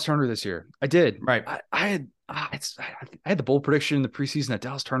from Dallas Turner this year. I did. Right. I had the bold prediction in the preseason that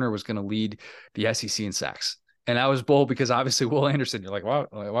Dallas Turner was going to lead the SEC in sacks. And I was bold because obviously Will Anderson, you're like, why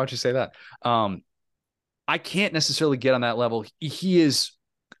would you say that? I can't necessarily get on that level. He is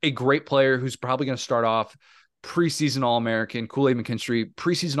a great player who's probably going to start off preseason All-American, Kool-Aid McKinstry,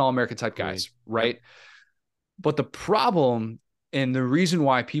 preseason All-American type guys, right? Yep. But the problem and the reason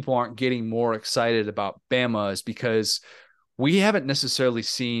why people aren't getting more excited about Bama is because we haven't necessarily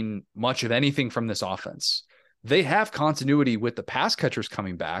seen much of anything from this offense. They have continuity with the pass catchers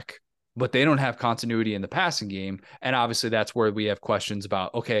coming back, but they don't have continuity in the passing game. And obviously that's where we have questions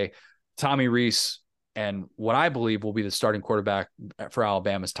about, okay, Tommy Rees and what I believe will be the starting quarterback for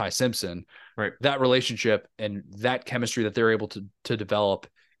Alabama's Ty Simpson. Right. That relationship and that chemistry that they're able to develop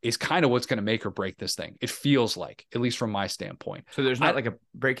is kind of what's going to make or break this thing. It feels like, at least from my standpoint. So there's not like a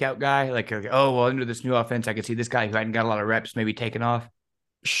breakout guy, like, oh, well, under this new offense, I could see this guy who hadn't got a lot of reps maybe taking off.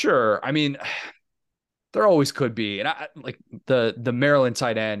 Sure. I mean, there always could be. And I like the Maryland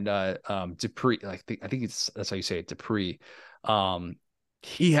tight end, Dupree, I think that's how you say it, Dupree.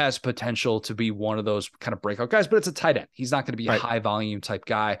 He has potential to be one of those kind of breakout guys, but it's a tight end. He's not going to be a high volume type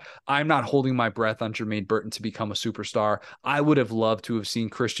guy. I'm not holding my breath on Jermaine Burton to become a superstar. I would have loved to have seen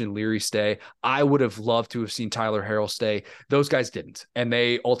Christian Leary stay. I would have loved to have seen Tyler Harrell stay. Those guys didn't. And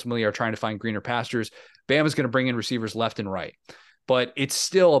they ultimately are trying to find greener pastures. Bama's going to bring in receivers left and right, but it's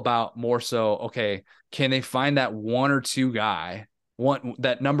still about more so, okay, can they find that one or two guy,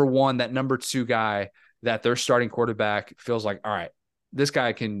 that number two guy that their starting quarterback feels like, all right, this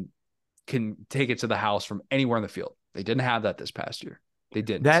guy can take it to the house from anywhere in the field. They didn't have that this past year. They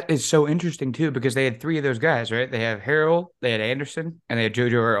didn't. That is so interesting too, because they had three of those guys, right? They have Harrell, they had Anderson, and they had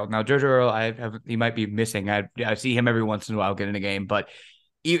JoJo Earl. Now JoJo Earl, he might be missing. I see him every once in a while get in a game, but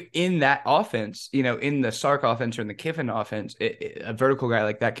in that offense, in the Sark offense or in the Kiffin offense, a vertical guy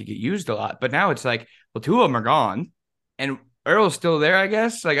like that could get used a lot. But now it's like, well, two of them are gone, and Earl's still there, I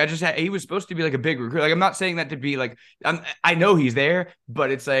guess. Like, he was supposed to be like a big recruit. Like, I'm not saying that to be like, I know he's there, but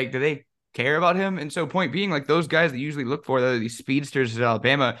it's like, do they care about him? And so point being, like, those guys that usually look for these speedsters at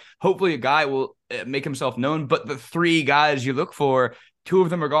Alabama, hopefully a guy will make himself known. But the three guys you look for, two of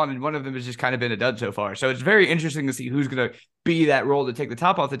them are gone, and one of them has just kind of been a dud so far. So it's very interesting to see who's going to be that role to take the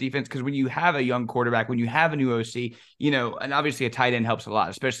top off the defense, because when you have a young quarterback, when you have a new OC, and obviously a tight end helps a lot,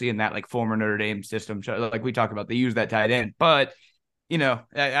 especially in that like former Notre Dame system. So, like we talked about, they use that tight end, but it's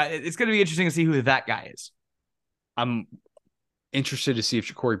going to be interesting to see who that guy is. I'm interested to see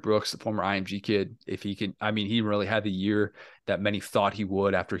if Ja'Corey Brooks, the former IMG kid, if he can. I mean, he really had the year that many thought he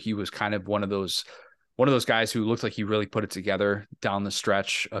would after he was kind of one of those one of those guys who looked like he really put it together down the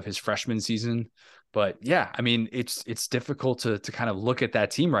stretch of his freshman season. But yeah, I mean, it's difficult to kind of look at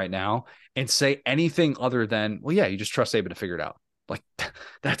that team right now and say anything other than, well, yeah, you just trust Saban to figure it out. Like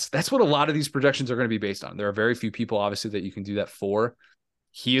that's what a lot of these projections are going to be based on. There are very few people, obviously, that you can do that for.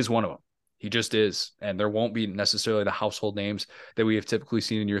 He is one of them. He just is. And there won't be necessarily the household names that we have typically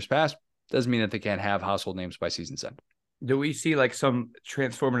seen in years past. Doesn't mean that they can't have household names by season's end. Do we see like some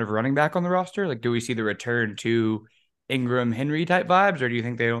transformative running back on the roster? Like, do we see the return to Ingram Henry type vibes, or do you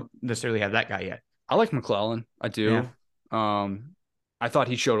think they don't necessarily have that guy yet? I like McClellan. I do. Yeah. I thought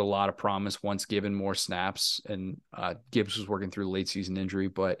he showed a lot of promise once given more snaps, and Gibbs was working through a late season injury.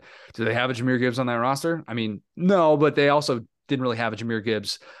 But do they have a Jahmyr Gibbs on that roster? I mean, no, but they also didn't really have a Jahmyr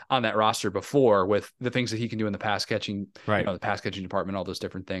Gibbs on that roster before with the things that he can do in the pass catching, right? The pass catching department, all those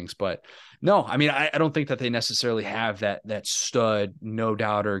different things. But no, I mean, I don't think that they necessarily have that stud, no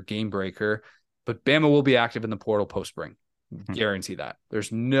doubter, game breaker. But Bama will be active in the portal post spring. Guarantee that.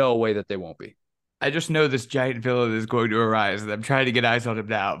 There's no way that they won't be. I just know this giant villain is going to arise, and I'm trying to get eyes on him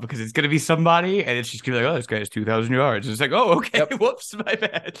now because it's going to be somebody, and it's just going to be like, oh, this guy has 2,000 yards. It's like, oh, okay, yep. Whoops, my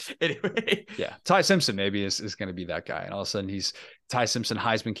bad. Anyway. Yeah, Ty Simpson maybe is going to be that guy. And all of a sudden, Ty Simpson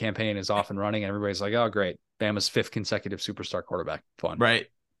Heisman campaign is off and running, and everybody's like, oh, great. Bama's 5th consecutive superstar quarterback. Fun. Right.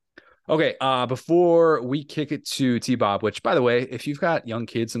 Okay, before we kick it to T-Bob, which, by the way, if you've got young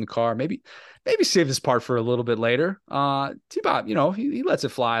kids in the car, maybe save this part for a little bit later. T-Bob, he lets it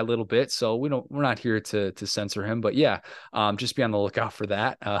fly a little bit, so we're not here to censor him. But yeah, just be on the lookout for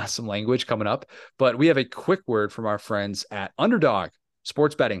that. Some language coming up. But we have a quick word from our friends at Underdog.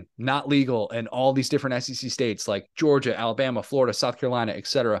 Sports betting not legal in all these different SEC states like Georgia, Alabama, Florida, South Carolina,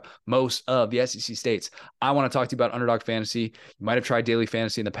 etc. Most of the SEC states. I want to talk to you about Underdog Fantasy. You might have tried Daily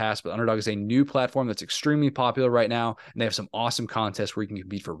Fantasy in the past, but Underdog is a new platform that's extremely popular right now, and they have some awesome contests where you can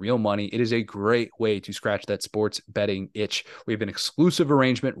compete for real money. It is a great way to scratch that sports betting itch. We have an exclusive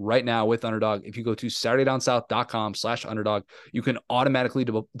arrangement right now with Underdog. If you go to SaturdayDownSouth.com/underdog, you can automatically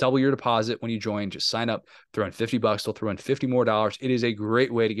double your deposit when you join. Just sign up, throw in $50. They'll throw in $50 more. It is a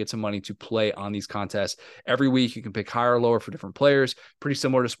great way to get some money to play on these contests. Every week you can pick higher or lower for different players, pretty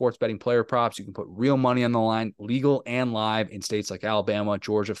similar to sports betting player props. You can put real money on the line, legal and live in states like Alabama,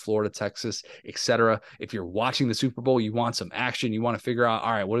 Georgia, Florida, Texas, etc. If you're watching the Super Bowl, you want some action, you want to figure out,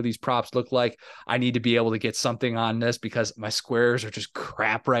 all right, what do these props look like? I need to be able to get something on this because my squares are just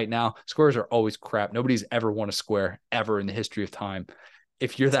crap right now. Squares are always crap. Nobody's ever won a square ever in the history of time.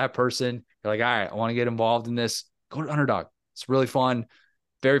 If you're that person, you're like, all right, I want to get involved in this, go to Underdog. It's really fun.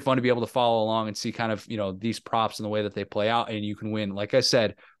 Very fun to be able to follow along and see kind of, these props and the way that they play out. And you can win, like I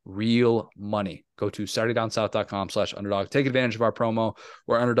said, real money. Go to SaturdayDownSouth.com/underdog. Take advantage of our promo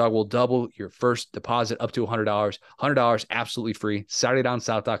where Underdog will double your first deposit up to $100. $100 absolutely free.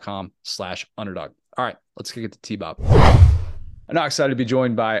 SaturdayDownSouth.com/underdog. All right, let's kick it to T-Bob. I'm now excited to be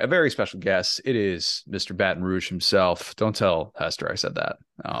joined by a very special guest. It is Mr. Baton Rouge himself. Don't tell Hester I said that.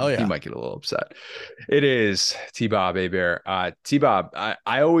 Yeah. He might get a little upset. It is T-Bob Hebert. T-Bob,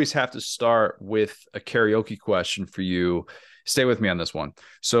 I always have to start with a karaoke question for you. Stay with me on this one.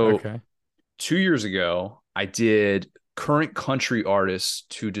 So 2 years ago, I did current country artists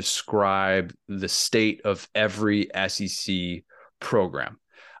to describe the state of every SEC program.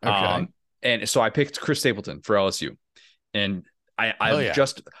 And so I picked Chris Stapleton for LSU. And I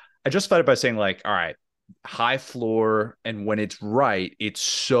justified it by saying, like, all right, high floor, and when it's right, it's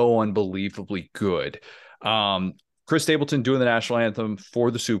so unbelievably good. Chris Stapleton doing the national anthem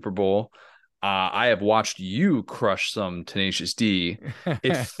for the Super Bowl. I have watched you crush some Tenacious D.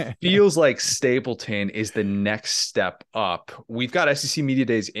 It feels like Stapleton is the next step up. We've got SEC Media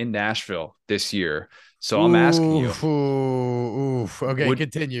Days in Nashville this year. So I'm asking you. Okay,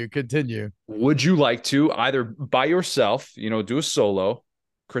 continue. Would you like to either by yourself, do a solo,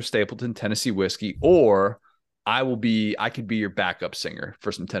 Chris Stapleton, Tennessee Whiskey, or I could be your backup singer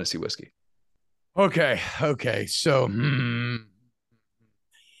for some Tennessee Whiskey? Okay. So,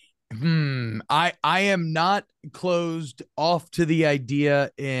 I am not closed off to the idea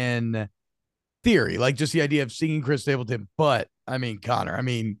in theory, like just the idea of singing Chris Stapleton. But I mean, Connor,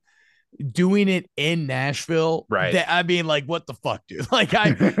 doing it in Nashville, right? Like, what the fuck, dude? Like,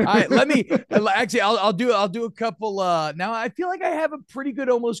 let me actually, I'll do a couple. Now I feel like I have a pretty good,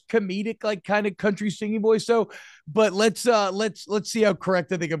 almost comedic, like kind of country singing voice. So, but let's see how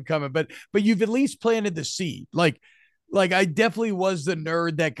correct I think I'm coming. But you've at least planted the seed, like I definitely was the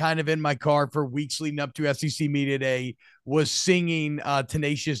nerd that kind of in my car for weeks leading up to SEC Media Day was singing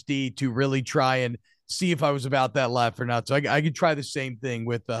Tenacious D to really try and see if I was about that life or not. So I could try the same thing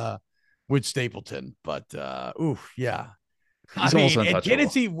with Stapleton, but yeah. He's I almost mean, and untouchable.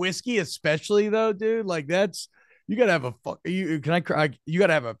 Tennessee whiskey, especially though, dude, like that's you gotta have you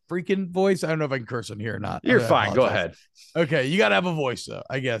gotta have a freaking voice. I don't know if I can curse on here or not. You're I fine. Go apologize. ahead. Okay, you gotta have a voice though,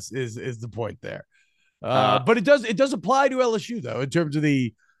 I guess is the point there. Uh, But it does apply to LSU though, in terms of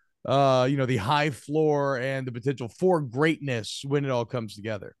the the high floor and the potential for greatness when it all comes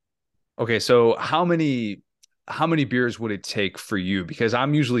together. okay, so how many beers would it take for you? Because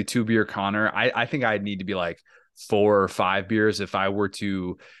I'm usually 2 beer Connor. I think I'd need to be like 4 or 5 beers if I were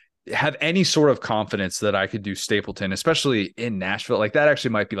to have any sort of confidence that I could do Stapleton, especially in Nashville. Like that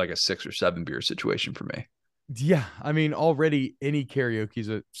actually might be like a 6 or 7 beer situation for me. Yeah, I mean, already any karaoke is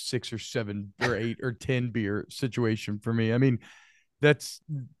a 6 or 7 or 8 or 10 beer situation for me. I mean, that's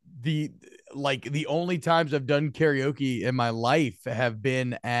the only times I've done karaoke in my life have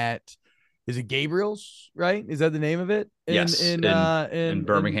been at, is it Gabriel's, right? Is that the name of it? Yes, in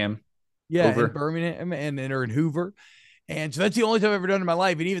Birmingham, Yeah, in Hoover. Birmingham and or in Hoover. And so that's the only time I've ever done it in my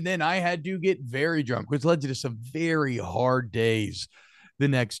life. And even then I had to get very drunk, which led to some very hard days the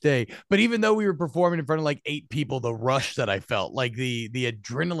next day. But even though we were performing in front of like 8 people, the rush that I felt, like the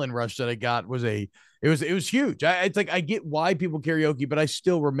adrenaline rush that I got it was huge. It's like I get why people karaoke, but I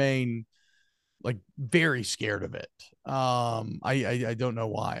still remain like very scared of it. I don't know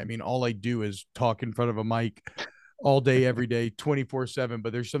why. I mean, all I do is talk in front of a mic all day, every day, 24/7.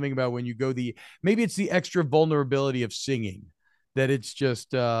 But there's something about when you go maybe it's the extra vulnerability of singing that it's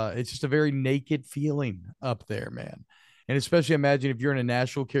just a very naked feeling up there, man. And especially imagine if you're in a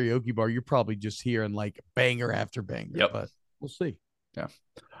Nashville karaoke bar, you're probably just hearing like banger after banger. Yep. But we'll see. Yeah.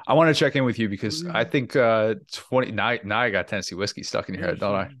 I want to check in with you because I think 20 now I got Tennessee whiskey stuck in your head,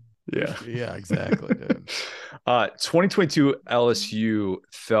 don't I? Yeah. Yeah, exactly, dude. 2022 LSU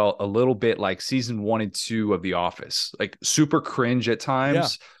felt a little bit like season 1 and 2 of The Office, like super cringe at times.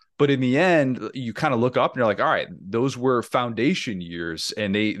 Yeah. But in the end, you kind of look up and you're like, all right, those were foundation years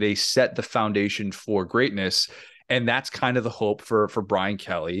and they set the foundation for greatness. And that's kind of the hope for Brian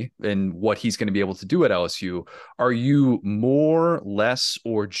Kelly and what he's going to be able to do at LSU. Are you more, less,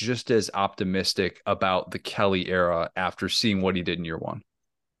 or just as optimistic about the Kelly era after seeing what he did in year 1?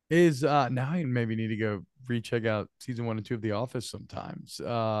 Now I maybe need to go recheck out season 1 and 2 of The Office sometimes.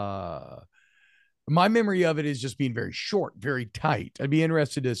 My memory of it is just being very short, very tight. I'd be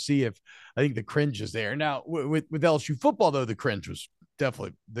interested to see if I think the cringe is there. Now with LSU football, though, the cringe was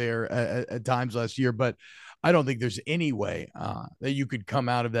definitely there at times last year, but I don't think there's any way that you could come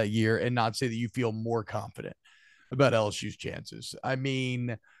out of that year and not say that you feel more confident about LSU's chances. I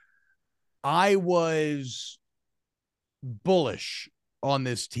mean, I was bullish on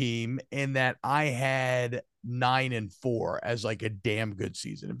this team in that I had 9-4 as like a damn good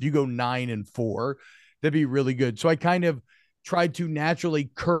season. If you go 9-4, that'd be really good. So I kind of tried to naturally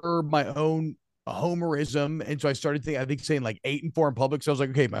curb my own homerism. And so I started saying like 8-4 in public. So I was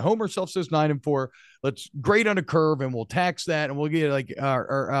like, okay, my homer self says 9-4. Let's grade on a curve and we'll tax that and we'll get like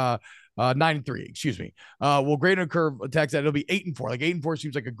 9-3, excuse me. We'll grade on a curve, tax that. It'll be 8-4. Like 8-4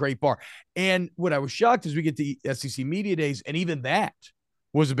 seems like a great bar. And what I was shocked is we get to SEC media days, and even that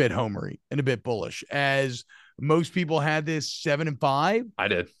was a bit homery and a bit bullish, as most people had this 7-5. I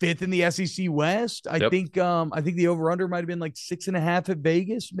did 5th in the SEC West. I think the over under might've been like 6.5 at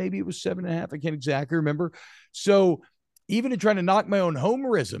Vegas. Maybe it was 7.5. I can't exactly remember. So even in trying to knock my own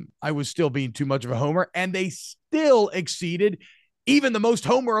homerism, I was still being too much of a homer, and they still exceeded even the most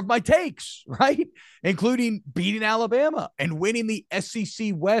homer of my takes, right? Including beating Alabama and winning the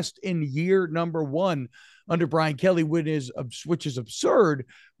SEC West in year number 1 under Brian Kelly, which is absurd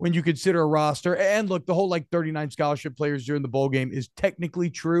when you consider a roster. And look, the whole like 39 scholarship players during the bowl game is technically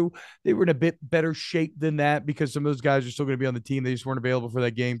true. They were in a bit better shape than that because some of those guys are still going to be on the team. They just weren't available for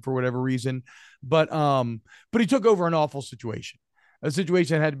that game for whatever reason. But he took over an awful situation, a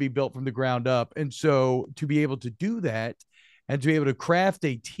situation that had to be built from the ground up. And so to be able to do that and to be able to craft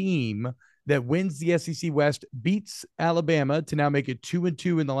a team that wins the SEC West, beats Alabama to now make it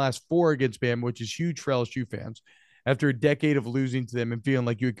 2-2 in the last 4 against Bama, which is huge for LSU fans after a decade of losing to them and feeling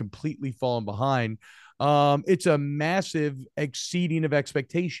like you had completely fallen behind. It's a massive exceeding of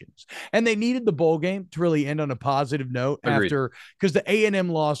expectations, and they needed the bowl game to really end on a positive note. Agreed. Because the A&M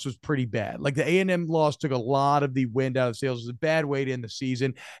loss was pretty bad. Like the A&M loss took a lot of the wind out of sails. It was a bad way to end the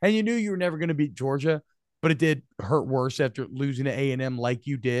season, and you knew you were never going to beat Georgia, but it did hurt worse after losing to A&M like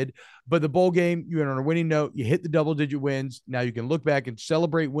you did. But the bowl game, you went on a winning note. You hit the double-digit wins. Now you can look back and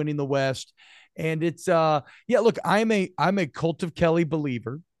celebrate winning the West. And it's look, I'm a cult of Kelly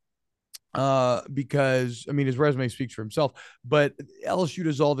believer. Because I mean his resume speaks for himself, but LSU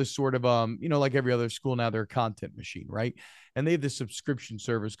does all this sort of like every other school now, they're a content machine, right? And they have this subscription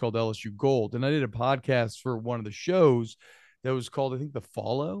service called LSU Gold. And I did a podcast for one of the shows that was called, I think, The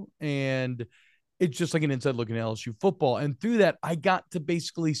Follow. And it's just like an inside look at LSU football. And through that, I got to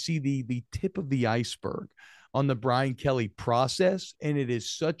basically see the tip of the iceberg on the Brian Kelly process. And it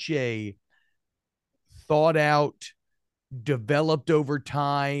is such a thought out, developed over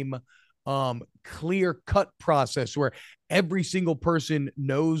time, clear cut process where every single person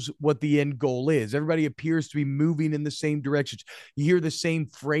knows what the end goal is. Everybody appears to be moving in the same directions. You hear the same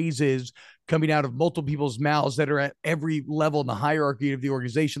phrases coming out of multiple people's mouths that are at every level in the hierarchy of the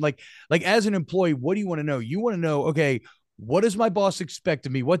organization. Like as an employee, what do you want to know? You want to know, okay, what does my boss expect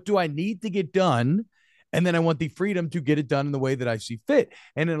of me? What do I need to get done? And then I want the freedom to get it done in the way that I see fit.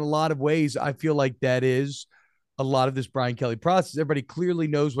 And in a lot of ways, I feel like that is a lot of this Brian Kelly process. Everybody clearly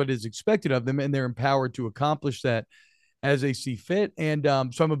knows what is expected of them, and they're empowered to accomplish that as they see fit. And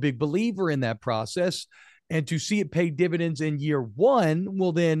so I'm a big believer in that process. And to see it pay dividends in year one,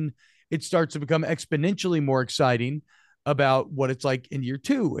 well, then it starts to become exponentially more exciting about what it's like in year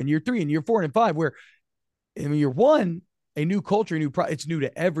two and year three and year four and five, where in year one, a new culture, it's new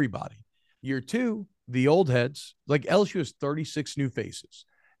to everybody. Year two, the old heads, like LSU has 36 new faces.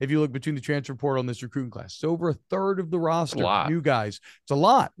 If you look between the transfer portal and this recruiting class, it's over a third of the roster, new guys. It's a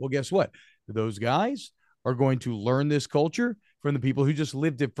lot. Well, guess what? Those guys are going to learn this culture from the people who just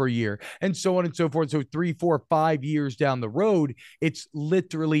lived it for a year, and so on and so forth. So 3, 4, 5 years down the road, it's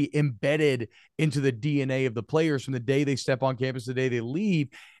literally embedded into the DNA of the players from the day they step on campus, the day they leave.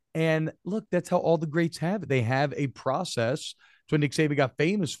 And look, that's how all the greats have it. They have a process. That's what Nick Saban got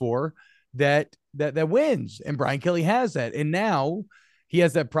famous for, that wins. And Brian Kelly has that. And now he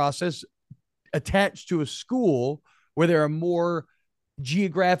has that process attached to a school where there are more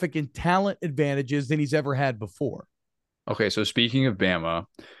geographic and talent advantages than he's ever had before. Okay, so speaking of Bama,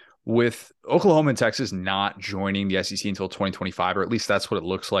 with Oklahoma and Texas not joining the SEC until 2025, or at least that's what it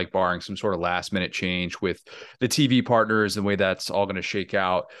looks like, barring some sort of last minute change with the TV partners, the way that's all going to shake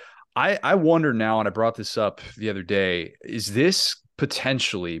out. I wonder now, and I brought this up the other day, is this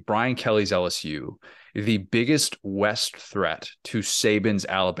potentially Brian Kelly's LSU the biggest West threat to Saban's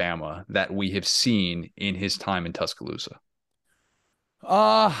Alabama that we have seen in his time in Tuscaloosa?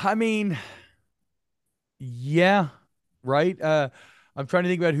 I mean, yeah, right. I'm trying to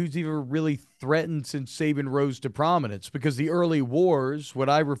think about who's even really threatened since Saban rose to prominence, because the early wars, what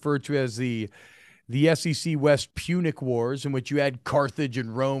I refer to as the SEC West Punic Wars, in which you had Carthage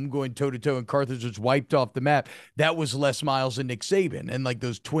and Rome going toe-to-toe, and Carthage was wiped off the map. That was Les Miles and Nick Saban, and like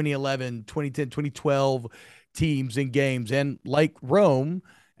those 2011, 2010, 2012 teams and games. And like Rome,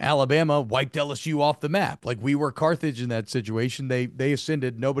 Alabama wiped LSU off the map. Like we were Carthage in that situation. They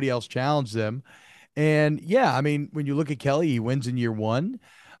ascended. Nobody else challenged them. And yeah, I mean, when you look at Kelly, he wins in year one.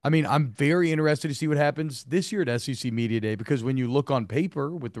 I mean, I'm very interested to see what happens this year at SEC Media Day, because when you look on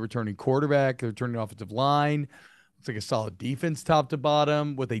paper with the returning quarterback, the returning offensive line, it's like a solid defense top to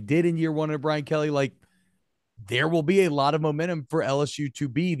bottom. What they did in year one of Brian Kelly, like there will be a lot of momentum for LSU to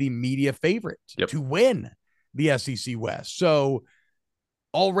be the media favorite to win the SEC West. So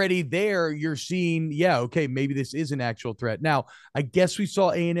already there, you're seeing, yeah, okay, maybe this is an actual threat. Now, I guess we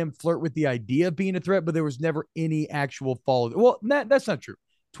saw A&M flirt with the idea of being a threat, but there was never any actual follow. Well, that's not true.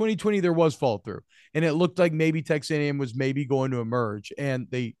 2020, there was fall through, and it looked like maybe Texas A&M was maybe going to emerge, and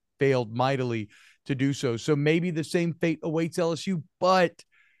they failed mightily to do so. So maybe the same fate awaits LSU, but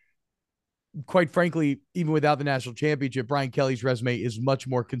quite frankly, even without the national championship, Brian Kelly's resume is much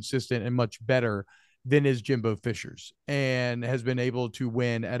more consistent and much better than is Jimbo Fisher's, and has been able to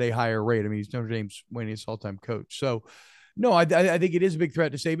win at a higher rate. I mean, he's Notre Dame's winningest all-time coach. So no, I think it is a big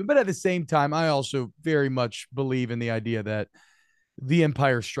threat to Saban, but at the same time, I also very much believe in the idea that the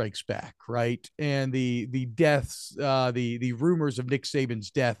Empire Strikes Back, right? And the deaths, the rumors of Nick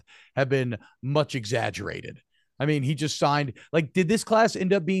Saban's death have been much exaggerated. I mean, he just signed. Like, did this class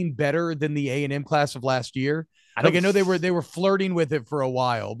end up being better than the A&M class of last year? I know they were flirting with it for a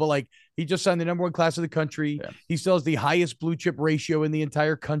while, but like he just signed the number 1 class of the country. Yeah. He still has the highest blue chip ratio in the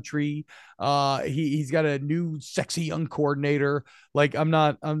entire country. He's got a new sexy young coordinator. Like I'm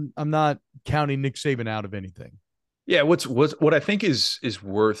not counting Nick Saban out of anything. Yeah, what I think is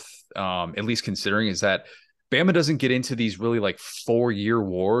worth at least considering is that Bama doesn't get into these really like 4-year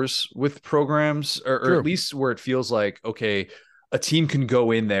wars with programs, or at least where it feels like, okay, a team can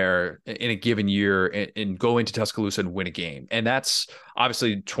go in there in a given year and go into Tuscaloosa and win a game. And that's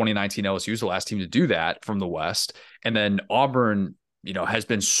obviously 2019 LSU is the last team to do that from the West. And then Auburn has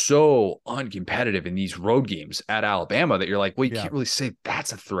been so uncompetitive in these road games at Alabama that you're like, well, you can't really say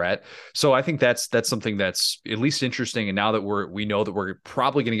that's a threat. So I think that's something that's at least interesting. And now that we know that we're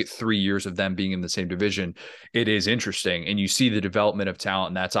probably going to get 3 years of them being in the same division, it is interesting. And you see the development of talent,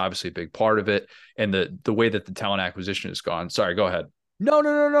 and that's obviously a big part of it. And the way that the talent acquisition has gone. Sorry, go ahead. No.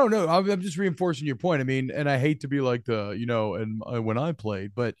 I'm just reinforcing your point. I mean, and I hate to be like and when I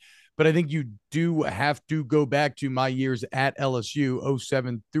played, but I think you do have to go back to my years at LSU,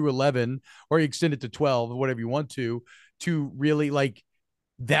 07 through 11, or you extend it to 12, or whatever you want to really like,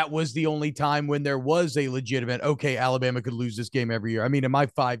 that was the only time when there was a legitimate, okay, Alabama could lose this game every year. I mean, in my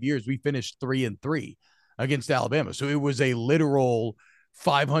 5 years, we finished 3-3 against Alabama. So it was a literal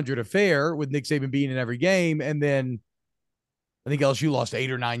 500 affair with Nick Saban being in every game. And then I think LSU lost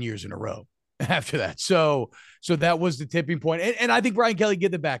 8 or 9 years in a row after that. So that was the tipping point. And I think Brian Kelly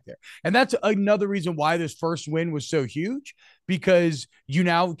get it back there. And that's another reason why this first win was so huge, because you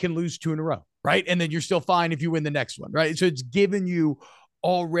now can lose 2 in a row, right? And then you're still fine if you win the next one, right? So it's given you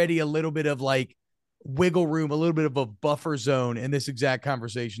already a little bit of like wiggle room, a little bit of a buffer zone in this exact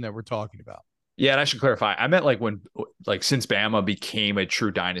conversation that we're talking about. Yeah, and I should clarify. I meant since Bama became a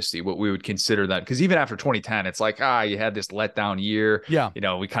true dynasty, what we would consider that, because even after 2010, it's like, you had this letdown year. Yeah.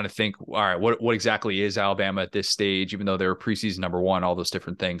 We kind of think, all right, what exactly is Alabama at this stage, even though they were preseason #1, all those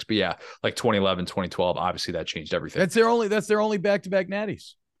different things. But yeah, like 2011, 2012, obviously that changed everything. That's their only back-to-back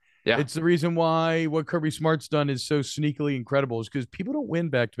natties. Yeah. It's the reason why what Kirby Smart's done is so sneakily incredible, is because people don't win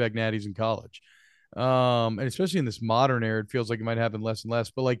back-to-back natties in college. And especially in this modern era, it feels like it might happen less and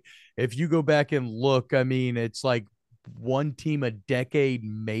less. But like, if you go back and look, I mean, it's like one team a decade,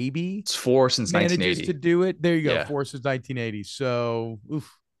 maybe. It's 4 since 1980 to do it. There you go, yeah. 4 since 1980. So,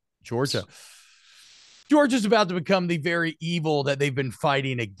 Georgia's about to become the very evil that they've been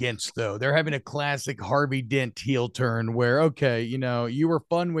fighting against, though. They're having a classic Harvey Dent heel turn where, okay, you were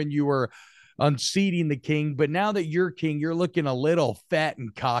fun when you were unseating the king, but now that you're king, you're looking a little fat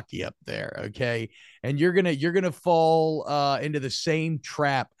and cocky up there, okay? And you're gonna fall into the same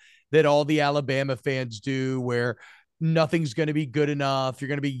trap that all the Alabama fans do, where nothing's going to be good enough. You're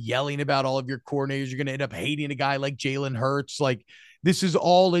going to be yelling about all of your coordinators. You're going to end up hating a guy like Jalen Hurts. Like, this is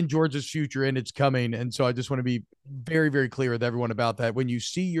all in Georgia's future, and it's coming. And so I just want to be very, very clear with everyone about that. When you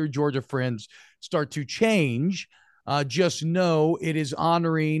see your Georgia friends start to change, just know it is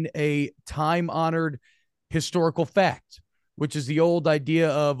honoring a time-honored historical fact, which is the old idea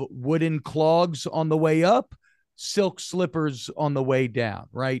of wooden clogs on the way up, silk slippers on the way down,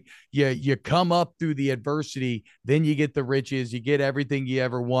 right? You come up through the adversity, then you get the riches, you get everything you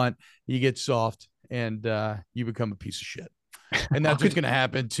ever want, you get soft, and you become a piece of shit. And that's what's going to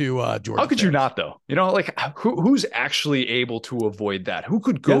happen to Georgia. How could you not, though? Like, who's actually able to avoid that? Who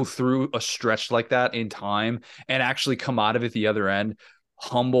could go through a stretch like that in time and actually come out of it the other end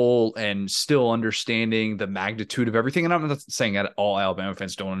humble and still understanding the magnitude of everything? And I'm not saying that all Alabama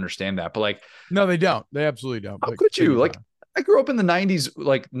fans don't understand that, but like, no, they don't. They absolutely don't. How could you? Like, I grew up in the 90s,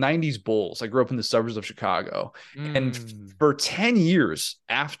 like 90s Bulls. I grew up in the suburbs of Chicago. And for 10 years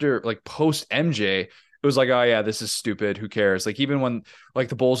after, like, post MJ, it was like, oh yeah, this is stupid. Who cares? Like, even when like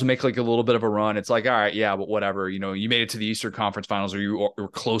the Bulls would make like a little bit of a run, it's like, all right, yeah, but whatever. You made it to the Eastern Conference Finals, or you were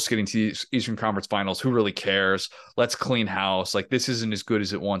close getting to the Eastern Conference Finals. Who really cares? Let's clean house. Like, this isn't as good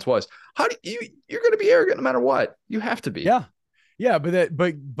as it once was. How do you're going to be arrogant no matter what? You have to be. Yeah, but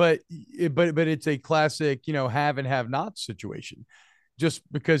it's a classic, have and have not situation. Just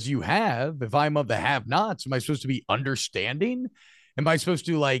because you have, if I'm of the have nots, am I supposed to be understanding? Am I supposed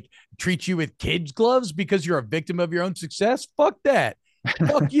to like treat you with kids' gloves because you're a victim of your own success? Fuck that.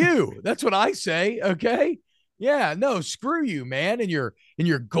 Fuck you. That's what I say. Okay. Yeah, no, screw you, man. And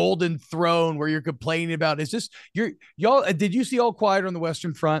your golden throne where you're complaining about, is this y'all? Did you see All Quiet on the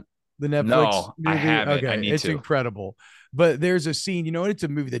Western Front? The Netflix No, movie? I haven't. Okay, I need it's to. incredible. But there's a scene, it's a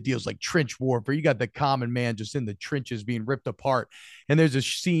movie that deals like trench warfare. You got the common man just in the trenches being ripped apart. And there's a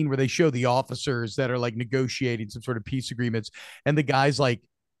scene where they show the officers that are like negotiating some sort of peace agreements. And the guy's like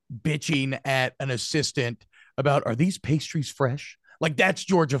bitching at an assistant about, are these pastries fresh? Like, that's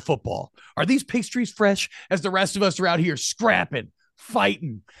Georgia football. Are these pastries fresh? As the rest of us are out here scrapping,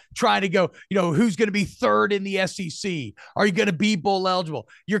 fighting, trying to go, who's going to be third in the SEC? Are you going to be bowl eligible?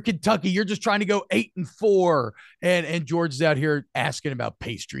 You're Kentucky. You're just trying to go 8-4. And George's out here asking about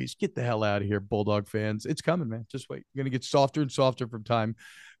pastries. Get the hell out of here, Bulldog fans. It's coming, man. Just wait. You're going to get softer and softer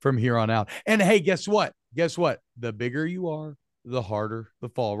from here on out. And hey, guess what? The bigger you are, the harder the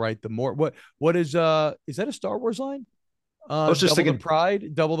fall, right? The more, what is that a Star Wars line? I was just thinking, the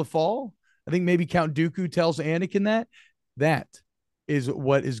pride, double the fall. I think maybe Count Dooku tells Anakin that is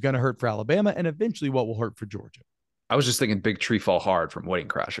what is going to hurt for Alabama, and eventually what will hurt for Georgia. I was just thinking big tree fall hard from Wedding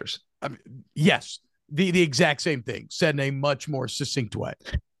Crashers. I mean, yes, the exact same thing said in a much more succinct way.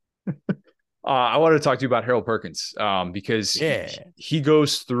 I wanted to talk to you about Harold Perkins because he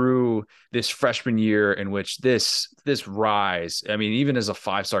goes through this freshman year in which this rise. I mean, even as a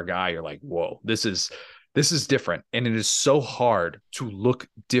 5-star guy, you're like, whoa, this is different, and it is so hard to look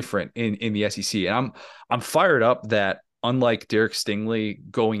different in the SEC. And I'm fired up that, unlike Derek Stingley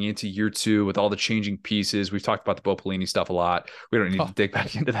going into year 2 with all the changing pieces, we've talked about the Bo Pelini stuff a lot. We don't need to dig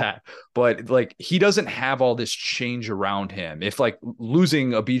back into that, but like, he doesn't have all this change around him. If like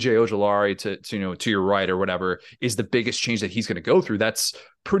losing a BJ Ojolari to your right or whatever is the biggest change that he's going to go through, that's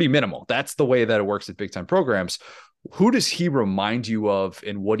pretty minimal. That's the way that it works at big time programs. Who does he remind you of,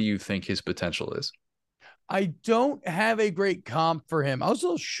 and what do you think his potential is? I don't have a great comp for him. I was a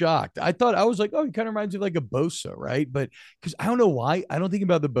little shocked. I was like, oh, he kind of reminds me of like a Bosa, right? But because I don't know why. I don't think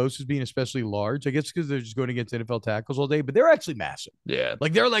about the Bosas being especially large. I guess because they're just going against NFL tackles all day, but they're actually massive. Yeah.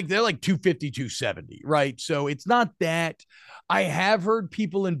 Like they're like 250, 270, right? So it's not that. I have heard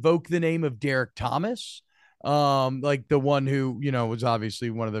people invoke the name of Derek Thomas, like the one who, was obviously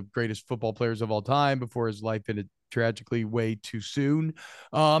one of the greatest football players of all time before his life ended tragically way too soon.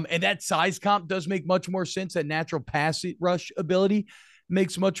 And that size comp does make much more sense. That natural pass rush ability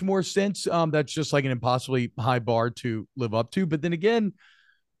makes much more sense. That's just like an impossibly high bar to live up to. But then again,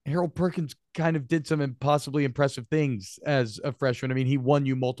 Harold Perkins kind of did some impossibly impressive things as a freshman. I mean, he won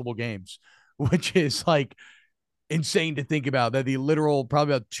you multiple games, which is like insane to think about, that the literal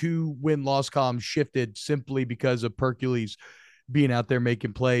probably about 2 win-loss column shifted simply because of Percules being out there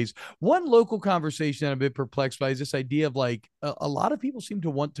making plays. One local conversation I'm a bit perplexed by is this idea of like a lot of people seem to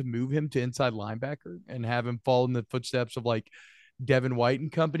want to move him to inside linebacker and have him fall in the footsteps of like Devin White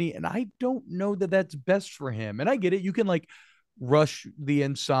and company. And I don't know that that's best for him. And I get it. You can like rush the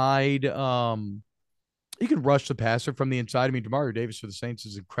inside. You can rush the passer from the inside. I mean, Demario Davis for the Saints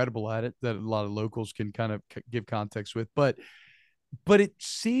is incredible at it, that a lot of locals can kind of give context with, but it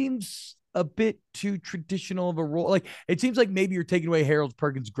seems a bit too traditional of a role. Like, it seems like maybe you're taking away Harold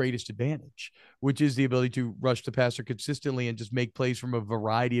Perkins' greatest advantage, which is the ability to rush the passer consistently and just make plays from a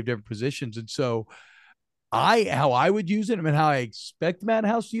variety of different positions. And so how I would use him and how I expect Matt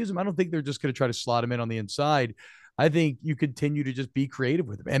House to use him, I don't think they're just going to try to slot him in on the inside. I think you continue to just be creative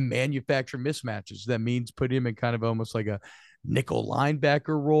with him and manufacture mismatches. That means put him in kind of almost like a nickel linebacker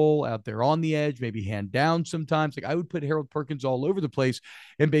role out there on the edge, maybe hand down sometimes. Like, I would put Harold Perkins all over the place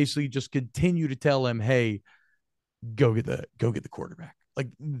and basically just continue to tell him, hey, go get the quarterback. Like,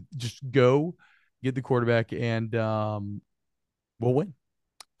 just go get the quarterback and we'll win.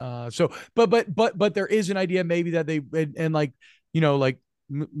 But there is an idea maybe that they, and like, like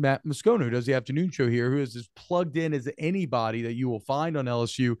Matt Moscona, who does the afternoon show here, who is as plugged in as anybody that you will find on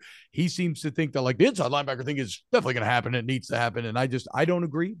LSU. He seems to think that like the inside linebacker thing is definitely going to happen. It needs to happen. And I don't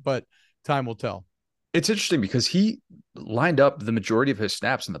agree, but time will tell. It's interesting because he lined up the majority of his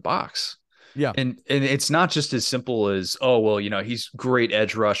snaps in the box. Yeah. And it's not just as simple as, oh, well, he's great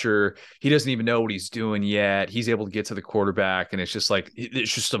edge rusher. He doesn't even know what he's doing yet. He's able to get to the quarterback. And it's just like,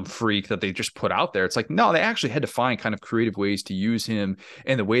 it's just some freak that they just put out there. It's like, no, they actually had to find kind of creative ways to use him.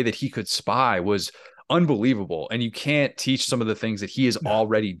 And the way that he could spy was unbelievable. And you can't teach some of the things that he is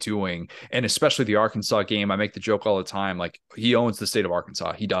already doing. And especially the Arkansas game, I make the joke all the time, like, he owns the state of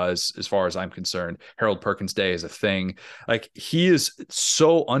Arkansas. He does, as far as I'm concerned. Harold Perkins Day is a thing. Like, he is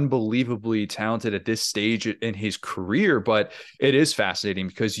so unbelievably talented at this stage in his career, but it is fascinating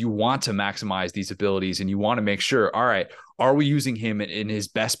because you want to maximize these abilities and you want to make sure, all right, are we using him in his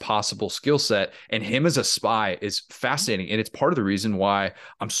best possible skill set? And him as a spy is fascinating. And it's part of the reason why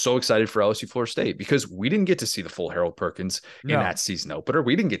I'm so excited for LSU Florida State, because we didn't get to see the full Harold Perkins in that season opener.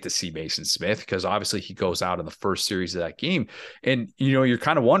 We didn't get to see Mason Smith because obviously he goes out in the first series of that game. And, you're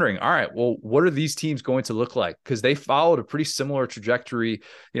kind of wondering, all right, well, what are these teams going to look like? Because they followed a pretty similar trajectory,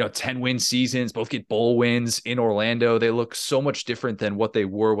 10-win seasons, both get bowl wins in Orlando. They look so much different than what they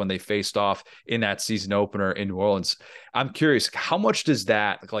were when they faced off in that season opener in New Orleans. I'm curious, how much does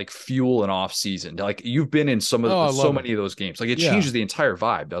that like fuel an off season? Like, you've been in so many of those games. Like, it changes the entire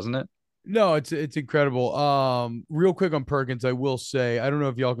vibe, doesn't it? No, it's incredible. Real quick on Perkins, I will say, I don't know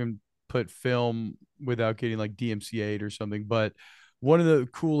if y'all can put film without getting like DMCA'd or something, but one of the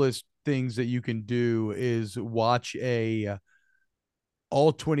coolest things that you can do is watch a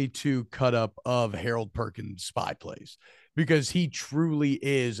all 22 cut up of Harold Perkins spy plays, because he truly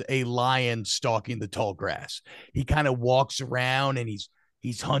is a lion stalking the tall grass. He kind of walks around and he's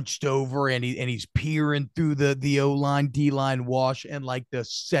he's hunched over and he's peering through the O-line, D-line wash. And like the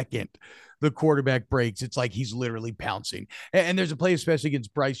second the quarterback breaks, it's like he's literally pouncing. And there's a play, especially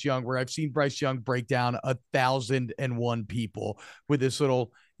against Bryce Young, where I've seen Bryce Young break down 1,001 people with this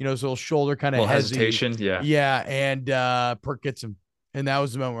little, this little shoulder kind of hesitation. Yeah. Yeah. And Perk gets him. And that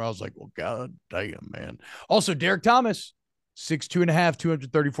was the moment where I was like, well, God damn, man. Also, Derek Thomas, 6'2.5",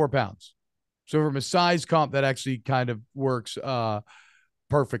 234 pounds. So from a size comp, that actually kind of works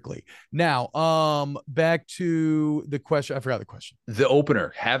perfectly. Now, back to the question. I forgot the question. The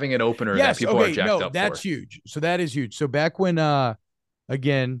opener, having an opener yes, that people are jacked up that's for. huge. So that is huge. So back when,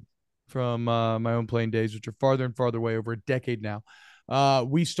 again, from my own playing days, which are farther and farther away, over a decade now,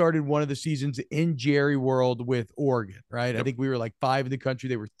 we started one of the seasons in Jerry World with Oregon, right? Yep. I think we were like 5 in the country.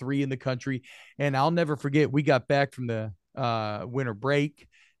 They were 3 in the country. And I'll never forget, we got back from the winter break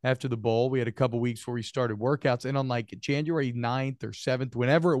after the bowl. We had a couple weeks where we started workouts, and on like January 9th or 7th,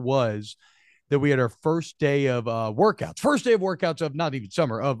 whenever it was, that we had our first day of workouts of not even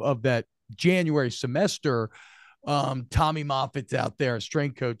summer of that January semester. Tommy Moffitt's out there, a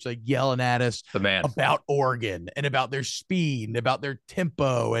strength coach, like yelling at us about Oregon and about their speed and about their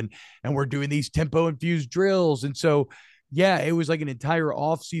tempo. And we're doing these tempo infused drills. And so, yeah, it was like an entire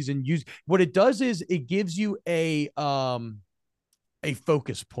off season use. What it does is it gives you a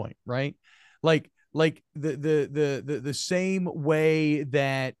focus point, right? Like the same way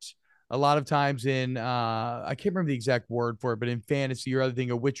that a lot of times in I can't remember the exact word for it, but in fantasy or other thing,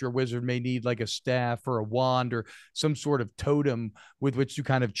 a witch or a wizard may need like a staff or a wand or some sort of totem with which to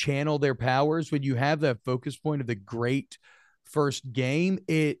kind of channel their powers. When you have that focus point of the great first game,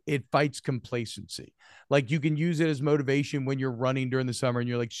 it fights complacency. Like you can use it as motivation when you're running during the summer and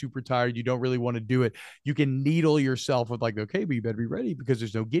you're like super tired, you don't really want to do it. You can needle yourself with like, okay, but you better be ready because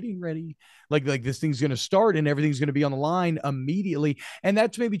there's no getting ready. Like this thing's going to start and everything's going to be on the line immediately. And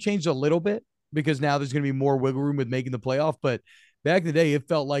that's maybe changed a little bit because now there's going to be more wiggle room with making the playoff. But back in the day, it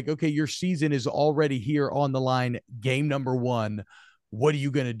felt like, okay, your season is already here on the line. Game number 1. What are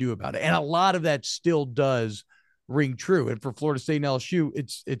you going to do about it? And a lot of that still does ring true. And for Florida State and LSU,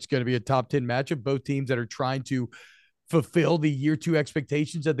 it's going to be a top 10 matchup. Both teams that are trying to fulfill the year 2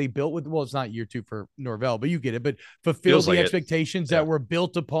 expectations that they built with. Well, it's not year 2 for Norvell, but you get it. But fulfill the expectations that were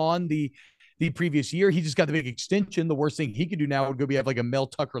built upon the previous year. He just got the big extension. The worst thing he could do now would be have like a Mel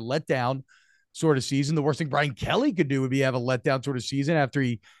Tucker letdown sort of season. The worst thing Brian Kelly could do would be have a letdown sort of season after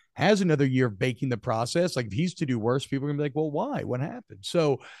he has another year of baking the process. Like if he's to do worse, people are gonna be like, well, why? What happened?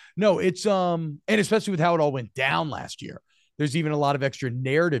 So no, it's and especially with how it all went down last year, there's even a lot of extra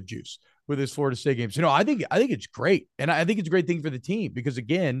narrative juice with this Florida State game. So no, I think it's great. And I think it's a great thing for the team because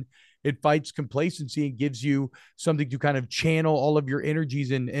again, it fights complacency and gives you something to kind of channel all of your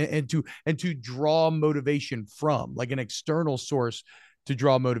energies and to draw motivation from, like an external source to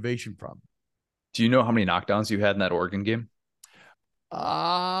draw motivation from. Do you know how many knockdowns you had in that Oregon game?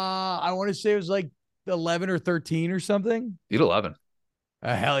 I want to say it was like 11 or 13 or something. You had 11.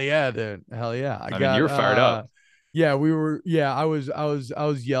 Hell yeah, dude. Hell yeah. I mean, you were fired up. Yeah, we were. Yeah, I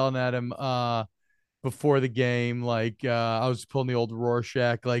was yelling at him before the game. Like I was pulling the old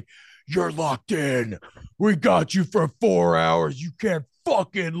Rorschach, like, you're locked in. We got you for 4 hours. You can't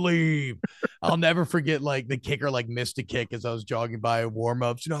fucking leave. I'll never forget, like, the kicker, like, missed a kick as I was jogging by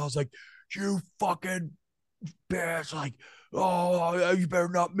warm-ups. I was like, you fucking bitch. Like, oh, you better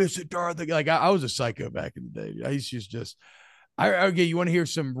not miss it, Darth. Like, I was a psycho back in the day. I used to just, okay, you want to hear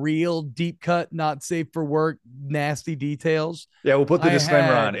some real deep cut, not safe for work, nasty details? Yeah, we'll put the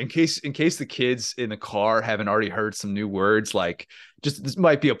disclaimer on in case the kids in the car haven't already heard some new words. Like, just this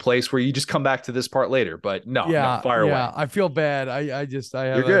might be a place where you just come back to this part later. But no, fire away. I feel bad. I have,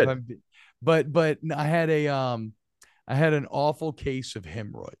 you're good. But I had an awful case of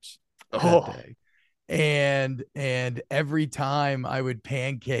hemorrhoids that day. And every time I would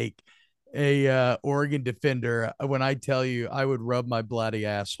pancake a Oregon defender, when I tell you, I would rub my bloody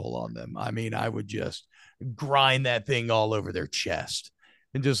asshole on them. I mean, I would just grind that thing all over their chest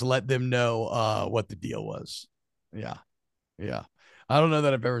and just let them know what the deal was. Yeah. I don't know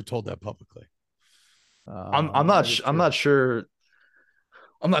that I've ever told that publicly. I'm not sure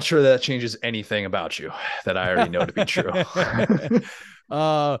that changes anything about you that I already know to be true.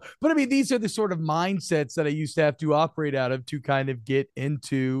 But I mean, these are the sort of mindsets that I used to have to operate out of to kind of get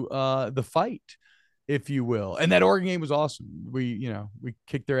into the fight, if you will. And that Oregon game was awesome. We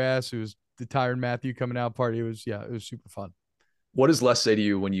kicked their ass. It was the Tyrann Mathieu coming out party. It was super fun. What does Les say to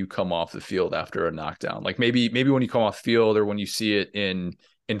you when you come off the field after a knockdown? Like maybe when you come off the field or when you see it in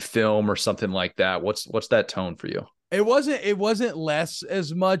film or something like that, what's that tone for you? It wasn't less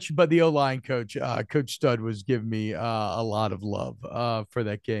as much, but the O-line coach, Coach Stud, was giving me a lot of love for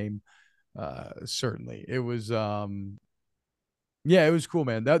that game. Certainly. It was yeah, it was cool,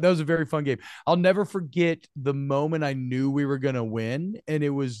 man. That was a very fun game. I'll never forget the moment I knew we were gonna win, and it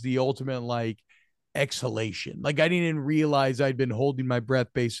was the ultimate like exhalation. Like I didn't even realize I'd been holding my breath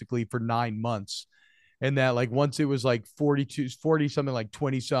basically for 9 months. And that like once it was like 42, 40 something, like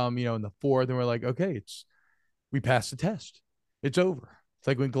 20 some, in the fourth, and we're like, okay, we passed the test. It's over. It's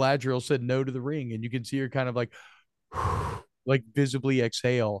like when Galadriel said no to the ring, and you can see her kind of like like visibly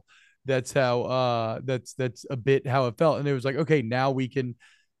exhale. That's how that's a bit how it felt. And it was like, okay, now we can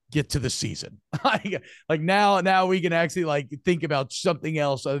get to the season. Like now we can actually like think about something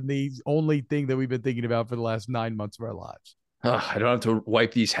else than the only thing that we've been thinking about for the last 9 months of our lives. I don't have to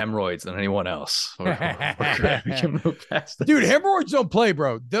wipe these hemorrhoids on anyone else. We can move past this. Dude, hemorrhoids don't play,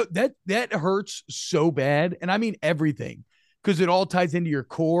 bro. That hurts so bad. And I mean everything, because it all ties into your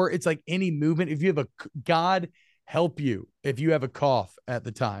core. It's like any movement. If you have God help you if you have a cough at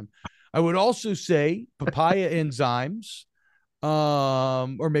the time. I would also say papaya enzymes,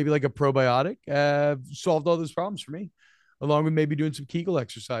 or maybe like a probiotic, solved all those problems for me, along with maybe doing some Kegel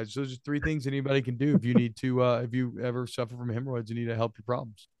exercises. Those are 3 things anybody can do if you need to, if you ever suffer from hemorrhoids and need to help your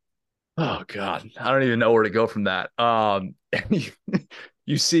problems. Oh God, I don't even know where to go from that.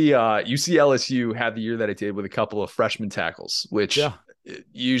 You see LSU had the year that it did with a couple of freshman tackles, which you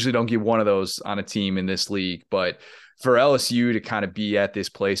usually don't get one of those on a team in this league, but for LSU to kind of be at this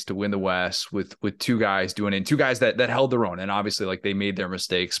place to win the West with 2 guys doing it, and 2 guys that held their own, and obviously like they made their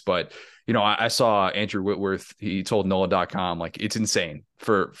mistakes, but I saw Andrew Whitworth, he told NOLA.com, like it's insane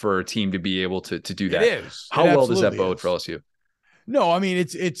for a team to be able to do that. It is. How well does that bode for LSU? No, I mean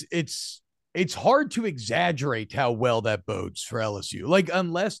it's hard to exaggerate how well that bodes for LSU. Like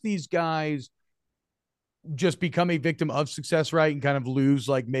unless these guys just become a victim of success, right, and kind of lose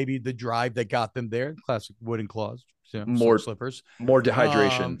like maybe the drive that got them there. Classic wooden claws, more slippers, more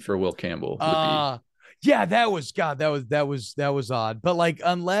dehydration for Will Campbell. Yeah, that was odd. But like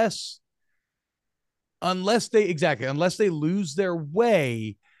unless they lose their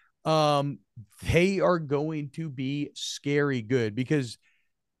way, they are going to be scary good, because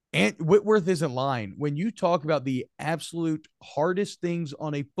Whitworth isn't lying. When you talk about the absolute hardest things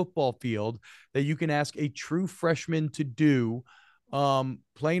on a football field that you can ask a true freshman to do,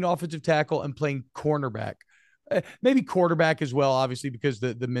 playing offensive tackle and playing cornerback, maybe quarterback as well, obviously, because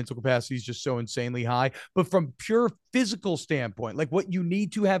the mental capacity is just so insanely high. But from pure physical standpoint, like what you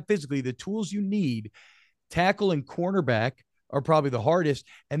need to have physically, the tools you need, tackle and cornerback are probably the hardest.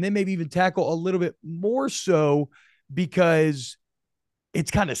 And then maybe even tackle a little bit more so, because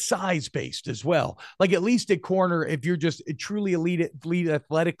it's kind of size based as well. Like at least at corner, if you're just truly elite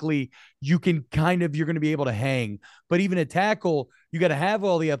athletically, you're going to be able to hang. But even at tackle, you got to have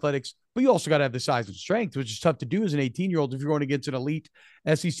all the athletics, but you also got to have the size and strength, which is tough to do as an 18-year-old if you're going against an elite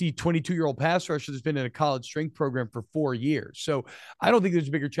SEC 22-year-old pass rusher that's been in a college strength program for 4 years. So I don't think there's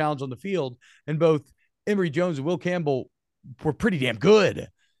a bigger challenge on the field. And both Emory Jones and Will Campbell were pretty damn good.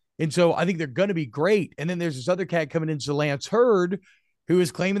 And so I think they're going to be great. And then there's this other cat coming into Lance Hurd, who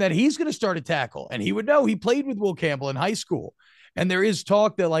is claiming that he's going to start a tackle, and he would know. He played with Will Campbell in high school. And there is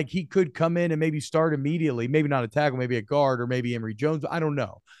talk that like he could come in and maybe start immediately, maybe not a tackle, maybe a guard, or maybe Emory Jones. I don't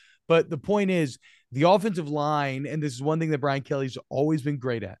know. But the point is the offensive line, and this is one thing that Brian Kelly's always been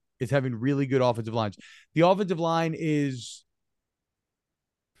great at, is having really good offensive lines. The offensive line is,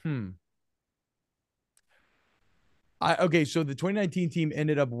 okay, so the 2019 team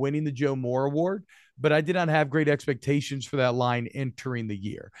ended up winning the Joe Moore Award, but I did not have great expectations for that line entering the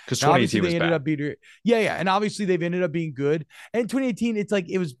year. Because 2018 was bad. Up being, yeah, and obviously they've ended up being good. And 2018, it's like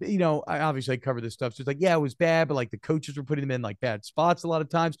it was, I covered this stuff, so it's like, yeah, it was bad, but like the coaches were putting them in like bad spots a lot of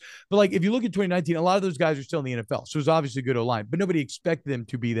times. But like if you look at 2019, a lot of those guys are still in the NFL, so it's obviously a good O-line, but nobody expected them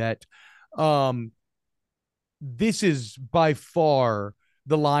to be that. This is by far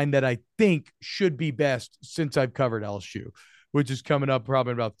the line that I think should be best since I've covered LSU, which is coming up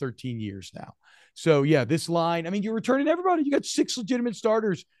probably about 13 years now. So yeah, this line, I mean, you're returning everybody. You got 6 legitimate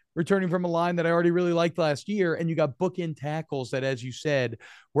starters returning from a line that I already really liked last year. And you got bookend tackles that, as you said,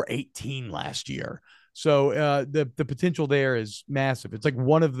 were 18 last year. So the potential there is massive. It's like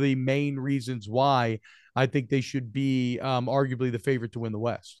one of the main reasons why I think they should be arguably the favorite to win the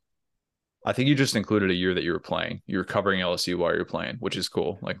West. I think you just included a year that you were playing. You were covering LSU while you're playing, which is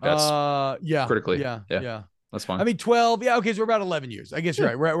cool. Like that's critically. Yeah. That's fine. I mean, 12. Yeah. Okay. So we're about 11 years. I guess you're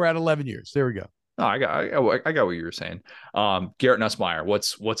right. We're at 11 years. There we go. No, I got what you were saying. Garrett Nussmeier,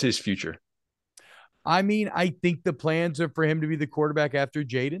 what's his future? I mean, I think the plans are for him to be the quarterback after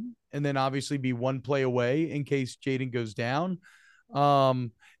Jaden. and then obviously be one play away in case Jaden goes down.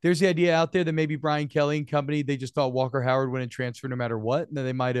 There's the idea out there that maybe Brian Kelly and company, they just thought Walker Howard wouldn't transfer no matter what. And then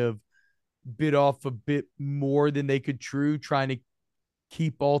they might have bit off a bit more than they could chew, trying to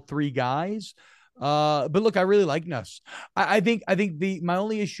keep all three guys. But look, I really like Nuss. I think my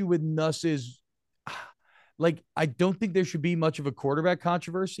only issue with Nuss is, like, I don't think there should be much of a quarterback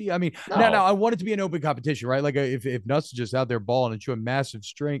controversy. I mean, now I want it to be an open competition, right? Like if Nuss is just out there balling and showing massive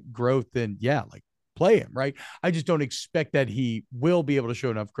strength growth, then yeah, like play him, right? I just don't expect that he will be able to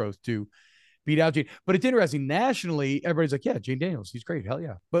show enough growth to beat out Jane. But it's interesting. Nationally, everybody's like, yeah, Jane Daniels, he's great. Hell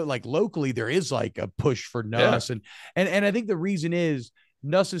yeah. But like locally, there is like a push for Nuss. Yeah. And I think the reason is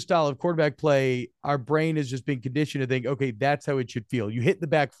Nuss's style of quarterback play, our brain has just been conditioned to think, okay, that's how it should feel. You hit the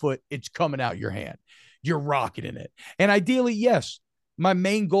back foot, it's coming out your hand. You're rocketing it. And ideally, yes, my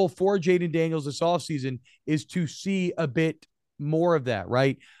main goal for Jaden Daniels this offseason is to see a bit more of that,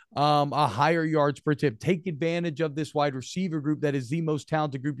 right? A higher yards per attempt. Take advantage of this wide receiver group that is the most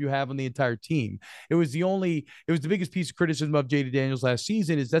talented group you have on the entire team. It was the biggest piece of criticism of Jaden Daniels last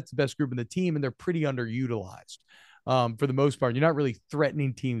season is that's the best group in the team, and they're pretty underutilized. For the most part, you're not really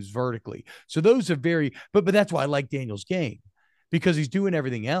threatening teams vertically. So those are but that's why I like Daniels' game, because he's doing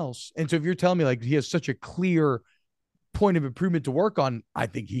everything else. And so if you're telling me like he has such a clear point of improvement to work on, I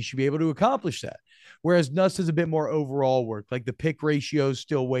think he should be able to accomplish that. Whereas Nuss is a bit more overall work, like the pick ratio is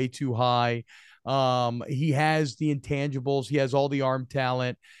still way too high. He has the intangibles. He has all the arm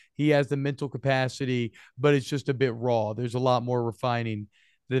talent. He has the mental capacity, but it's just a bit raw. There's a lot more refining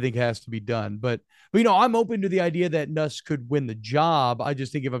that I think has to be done. But I'm open to the idea that Nuss could win the job. I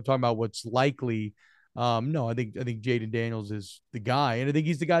just think if I'm talking about what's likely, no, I think Jaden Daniels is the guy. And I think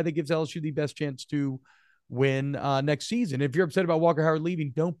he's the guy that gives LSU the best chance to win next season. If you're upset about Walker Howard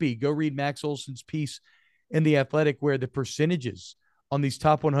leaving, don't be. Go read Max Olson's piece in The Athletic where the percentages on these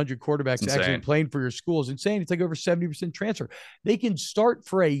top 100 quarterbacks actually playing for your school is insane. It's like over 70% transfer. They can start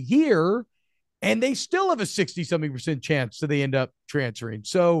for a year and they still have a 60-something% chance that they end up transferring.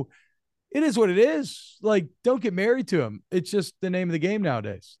 So it is what it is. Like, don't get married to him. It's just the name of the game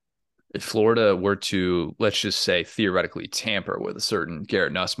nowadays. If Florida were to, let's just say, theoretically tamper with a certain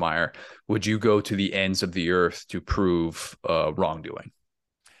Garrett Nussmeier, would you go to the ends of the earth to prove wrongdoing?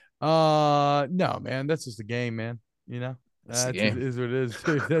 No, man. That's just the game, man. You know, that is what it is.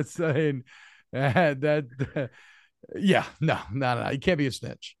 Dude. That's saying yeah, no. You can't be a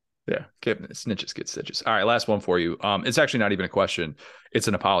snitch. Yeah, snitches get stitches. All right, last one for you. It's actually not even a question. It's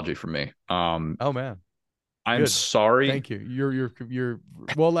an apology from me. Oh man. I'm sorry. Thank you. You're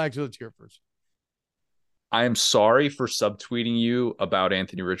well, actually, let's hear it first. I am sorry for subtweeting you about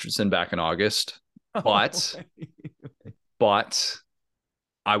Anthony Richardson back in August, but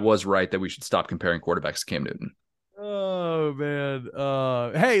I was right that we should stop comparing quarterbacks to Cam Newton. Oh man.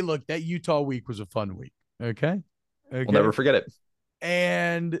 Hey, look, that Utah week was a fun week. Okay. We'll never forget it.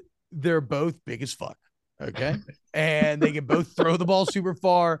 And they're both big as fuck. Okay. And they can both throw the ball super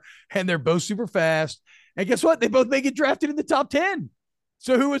far, and they're both super fast. And guess what? They both may get drafted in the top 10.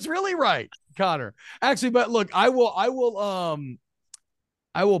 So who was really right, Connor? Actually, but look, I will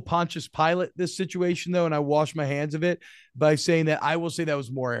Pontius Pilate this situation though, and I wash my hands of it by saying that I will say that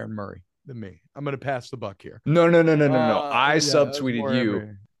was more Aaron Murray than me. I'm going to pass the buck here. No. I subtweeted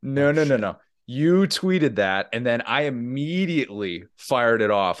you. No. You tweeted that, and then I immediately fired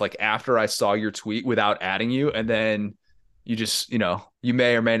it off, like after I saw your tweet without adding you, and then you just, you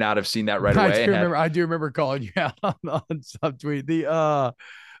may or may not have seen that right away. I do remember calling you out on subtweet.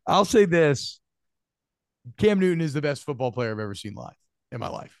 I'll say this: Cam Newton is the best football player I've ever seen live in my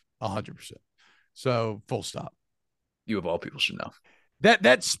life, 100%. So full stop. You of all people should know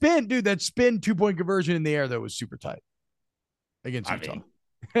that spin, dude. That spin 2-point conversion in the air though was super tight against Utah.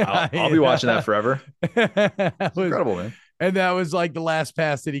 I'll be watching that forever. It's incredible, man. And that was like the last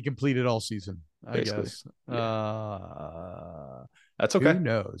pass that he completed all season, basically. I guess. Yeah. That's okay. Who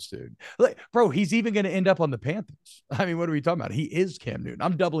knows, dude? Like, bro, he's even going to end up on the Panthers. I mean, what are we talking about? He is Cam Newton.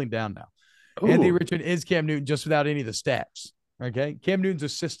 I'm doubling down now. Ooh. Anthony Richardson is Cam Newton just without any of the stats. Okay. Cam Newton's a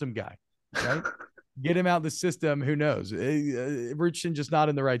system guy, right? Get him out the system. Who knows? Richardson just not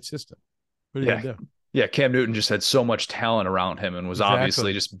in the right system. What are you going to do? Yeah, Cam Newton just had so much talent around him and was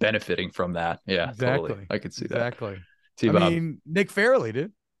obviously just benefiting from that. Yeah, totally. I could see that. Exactly. I mean, Nick Fairley,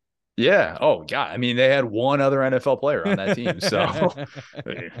 dude. Yeah. Oh, God. I mean, they had one other NFL player on that team. So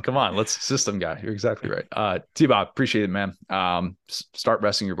come on, let's system guy. You're exactly right. T-Bob, appreciate it, man. Start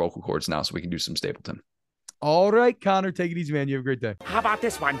resting your vocal cords now so we can do some Stapleton. All right, Connor, take it easy, man. You have a great day. How about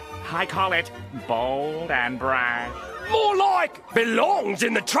this one? I call it bold and brash. More like belongs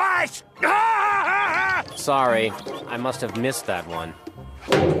in the trash. Sorry, I must have missed that one.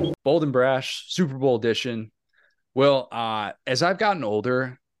 Bold and Brash, Super Bowl edition. Well, as I've gotten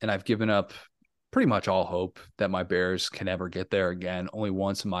older and I've given up pretty much all hope that my Bears can ever get there again, only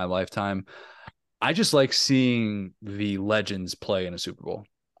once in my lifetime, I just like seeing the legends play in a Super Bowl.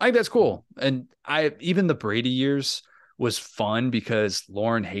 I think that's cool. And even the Brady years was fun because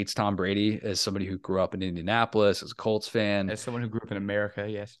Lauren hates Tom Brady as somebody who grew up in Indianapolis, as a Colts fan. As someone who grew up in America,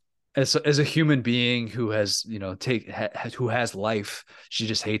 yes. As a human being who has, who has life, she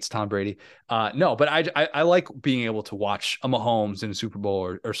just hates Tom Brady. No, but I like being able to watch a Mahomes in a Super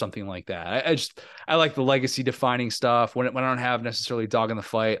Bowl or something like that. I like the legacy defining stuff when I don't have necessarily dog in the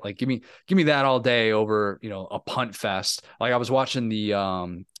fight. Like give me that all day over, a punt fest. Like I was watching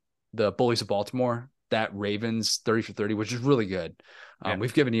the Bullies of Baltimore, that Ravens 30 for 30, which is really good. Yeah.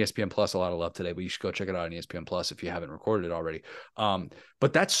 We've given ESPN Plus a lot of love today, but you should go check it out on ESPN Plus if you haven't recorded it already.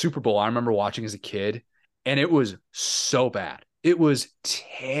 But that Super Bowl I remember watching as a kid, and it was so bad. It was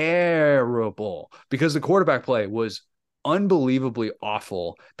terrible because the quarterback play was unbelievably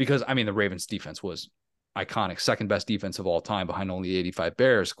awful because, the Ravens defense was iconic, second best defense of all time behind only 85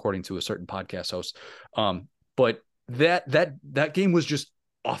 Bears, according to a certain podcast host. But that game was just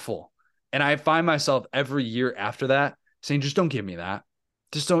awful. And I find myself every year after that saying, just don't give me that.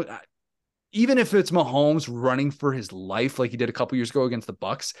 Just don't, even if it's Mahomes running for his life like he did a couple years ago against the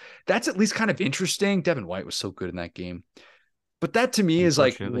Bucks, that's at least kind of interesting. Devin White was so good in that game. But that to me is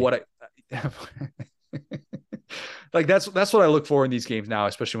like what I like. That's what I look for in these games now,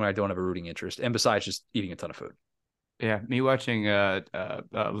 especially when I don't have a rooting interest. And besides just eating a ton of food. Yeah, me watching Leonard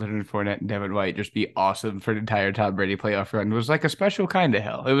Fournette and Devin White just be awesome for an entire Tom Brady playoff run was like a special kind of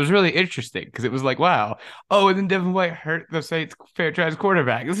hell. It was really interesting because it was like, wow. Oh, and then Devin White hurt the Saints franchise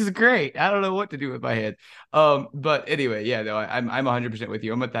quarterback. This is great. I don't know what to do with my head. But anyway, yeah, no, I'm 100% with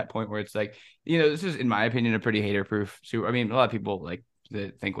you. I'm at that point where it's like, this is, in my opinion, a pretty hater-proof Super. I mean, a lot of people like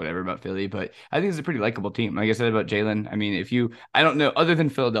that think whatever about Philly, but I think it's a pretty likable team. Like I said about Jalen, I don't know, other than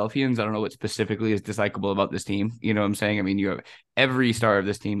Philadelphians, I don't know what specifically is dislikable about this team. You know what I'm saying? You have every star of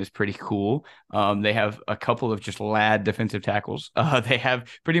this team is pretty cool. They have a couple of just lad defensive tackles. They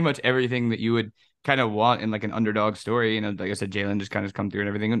have pretty much everything that you would kind of want in like an underdog story. Like I said, Jalen just kind of come through and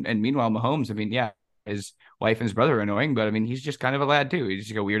everything. And meanwhile, Mahomes, yeah, his wife and his brother are annoying, but he's just kind of a lad too. He's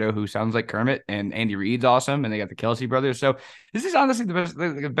just a weirdo who sounds like Kermit, and Andy Reid's awesome, and they got the Kelsey brothers. So this is honestly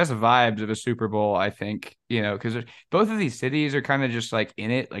the best vibes of a Super Bowl, I think, because both of these cities are kind of just like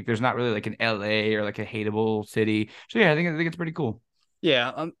in it. Like there's not really like an LA or like a hateable city. So yeah, I think it's pretty cool.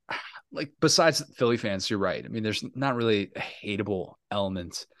 Yeah. Like besides Philly fans, you're right. There's not really a hateable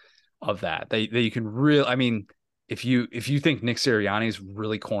element of that you can really, if you think Nick Sirianni is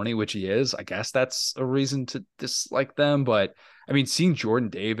really corny, which he is, I guess that's a reason to dislike them. But seeing Jordan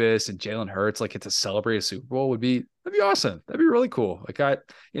Davis and Jalen Hurts like get to celebrate a Super Bowl would be awesome. That'd be really cool. Like I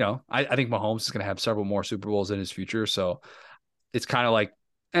think Mahomes is going to have several more Super Bowls in his future. So it's kind of like,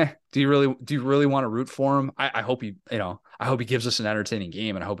 do you really want to root for him? I hope he gives us an entertaining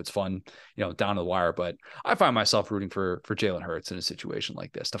game, and I hope it's fun, down to the wire. But I find myself rooting for Jalen Hurts in a situation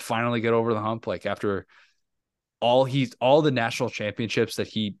like this to finally get over the hump, like after all the national championships that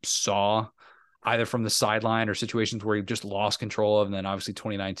he saw either from the sideline or situations where he just lost control of. And then obviously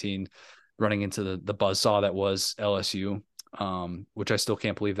 2019 running into the buzzsaw that was LSU, which I still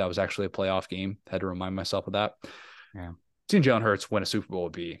can't believe that was actually a playoff game. Had to remind myself of that. Yeah. Seeing Jalen Hurts win a Super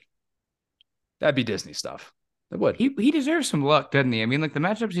Bowl that'd be Disney stuff. It would. He deserves some luck, doesn't he? Like the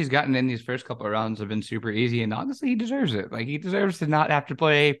matchups he's gotten in these first couple of rounds have been super easy, and honestly, he deserves it. Like he deserves to not have to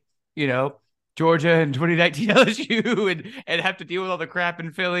play, Georgia and 2019 LSU and have to deal with all the crap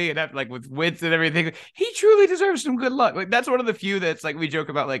in Philly and have with Wentz and everything. He truly deserves some good luck. Like that's one of the few that's like we joke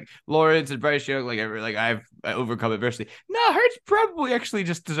about like Lawrence and Bryce Young, I've overcome adversity. No, Hurts probably actually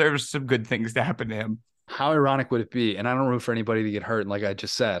just deserves some good things to happen to him. How ironic would it be? And I don't root for anybody to get hurt. And like I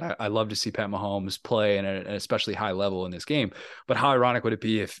just said, I love to see Pat Mahomes play at an especially high level in this game. But how ironic would it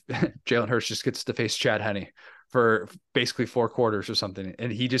be if Jalen Hurts just gets to face Chad Henne for basically 4 quarters or something,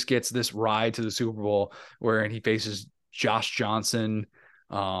 and he just gets this ride to the Super Bowl wherein he faces Josh Johnson.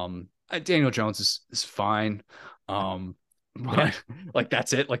 Daniel Jones is fine. But like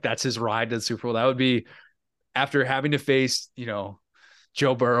that's it. Like that's his ride to the Super Bowl. That would be after having to face,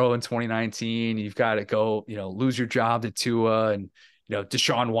 Joe Burrow in 2019. You've got to go, lose your job to Tua, and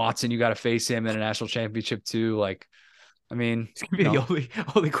Deshaun Watson. You got to face him in a national championship too. Like, it's gonna be the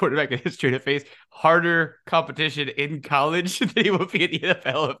only quarterback in history to face harder competition in college than he will be in the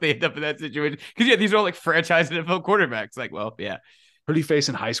NFL if they end up in that situation. Because these are all like franchise NFL quarterbacks. Like, well, yeah. Who do you face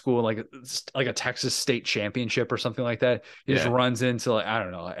in high school? Like a Texas state championship or something like that. He just runs into I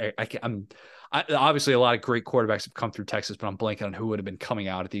don't know. Obviously a lot of great quarterbacks have come through Texas, but I'm blanking on who would have been coming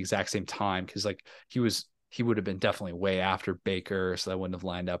out at the exact same time. Cause like he would have been definitely way after Baker. So that wouldn't have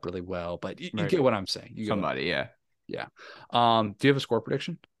lined up really well, but you get what I'm saying. Somebody. Yeah. Yeah. Do you have a score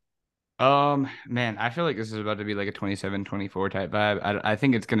prediction? Man, I feel like this is about to be like a 27-24 type vibe. I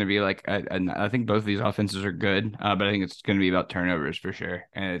think it's going to be like, I think both of these offenses are good, but I think it's going to be about turnovers for sure.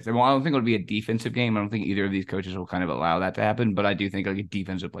 And I don't think it'll be a defensive game. I don't think either of these coaches will kind of allow that to happen, but I do think like a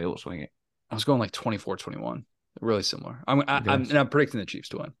defensive play will swing it. I was going like 24-21, really similar. I'm predicting the Chiefs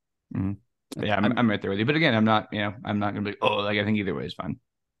to win. Mm-hmm. Yeah, I'm right there with you. But again, I'm not going to be, I think either way is fine.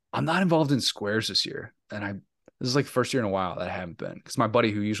 I'm not involved in squares this year. And this is like the first year in a while that I haven't been, because my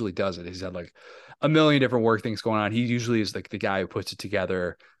buddy who usually does it, he's had like a million different work things going on. He usually is like the guy who puts it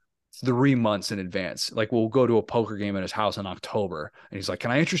together 3 months in advance. Like we'll go to a poker game at his house in October and he's like,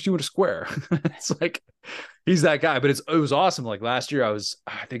 can I interest you in a square? It's like, he's that guy, but it was awesome. Like last year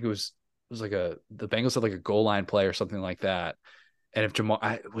I think it was like the Bengals had like a goal line play or something like that. And if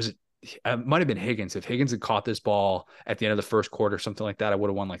it might've been Higgins. If Higgins had caught this ball at the end of the first quarter, something like that, I would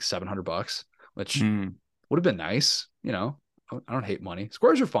have won like $700, which would have been nice. You know, I don't hate money.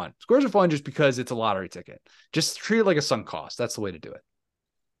 Squares are fun. Squares are fun just because it's a lottery ticket. Just treat it like a sunk cost. That's the way to do it.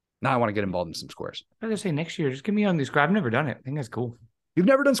 Now I want to get involved in some squares. I was going to say next year, just get me on these squares. I've never done it. I think that's cool. You've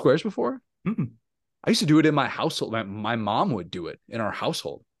never done squares before? Mm-mm. I used to do it in my household. My mom would do it in our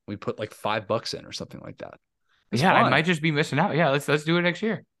household. We put like $5 in or something like that. It's fun. I might just be missing out. Yeah, let's do it next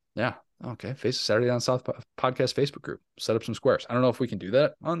year. Yeah. Okay. Saturday Down South podcast Facebook group. Set up some squares. I don't know if we can do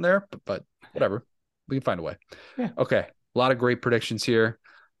that on there, but whatever. We can find a way. Yeah. Okay. A lot of great predictions here.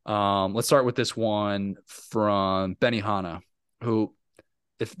 Let's start with this one from Benny Hanna, who,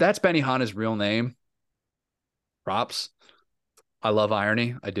 if that's Benny Hanna's real name, props. I love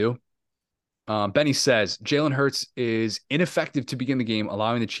irony. I do. Benny says Jalen Hurts is ineffective to begin the game,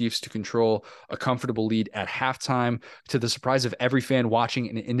 allowing the Chiefs to control a comfortable lead at halftime. To the surprise of every fan watching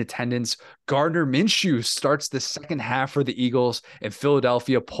and in attendance, Gardner Minshew starts the second half for the Eagles, and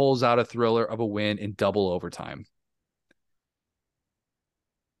Philadelphia pulls out a thriller of a win in double overtime.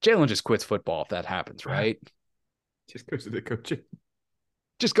 Jalen just quits football if that happens, right? Just goes into coaching.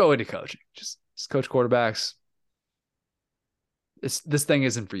 Just go into coaching. Just coach quarterbacks. This thing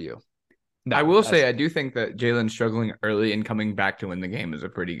isn't for you. No, I will say I do think that Jalen struggling early and coming back to win the game is a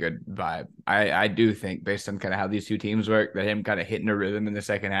pretty good vibe. I do think, based on kind of how these two teams work, that him kind of hitting a rhythm in the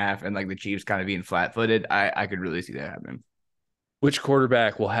second half and like the Chiefs kind of being flat-footed, I could really see that happening. Which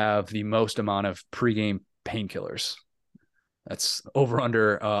quarterback will have the most amount of pregame painkillers? That's over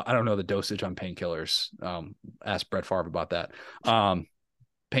under. I don't know the dosage on painkillers. Ask Brett Favre about that.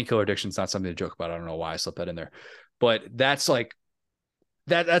 Painkiller addiction is not something to joke about. I don't know why I slipped that in there, but that's like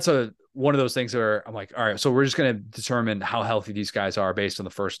that's one of those things where I'm like, all right, so we're just going to determine how healthy these guys are based on the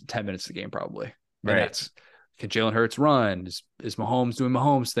first 10 minutes of the game, probably. Right. And can Jalen Hurts run? Is Mahomes doing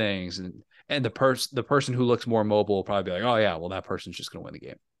Mahomes things? And the person who looks more mobile will probably be like, oh yeah, well that person's just going to win the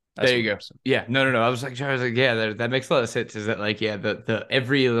game. That's there you go. Yeah, no. I was like, yeah, that makes a lot of sense. Is that like, yeah, the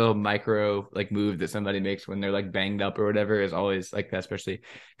every little micro like move that somebody makes when they're like banged up or whatever is always like that, especially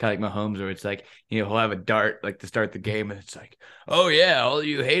kind of like Mahomes, where it's like, he'll have a dart like to start the game, and it's like, oh yeah, all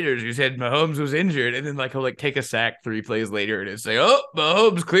you haters who said Mahomes was injured, and then like he'll like take a sack 3 plays later, and it's like, oh,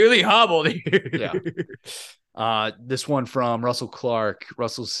 Mahomes clearly hobbled here. Yeah. This one from Russell Clark.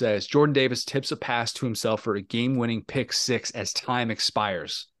 Russell says Jordan Davis tips a pass to himself for a game-winning pick 6 as time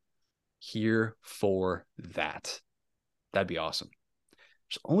expires. Here for that. That'd be awesome.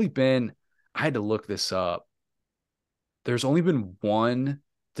 I had to look this up. There's only been one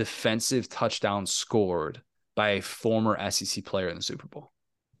defensive touchdown scored by a former SEC player in the Super Bowl.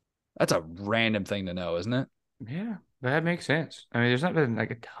 That's a random thing to know, isn't it? Yeah, that makes sense. I mean, there's not been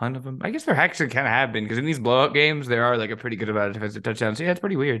like a ton of them. I guess there actually kind of have been, because in these blowout games, there are like a pretty good amount of defensive touchdowns. So yeah, it's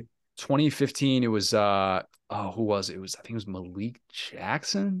pretty weird. 2015, it was who was it? I think it was Malik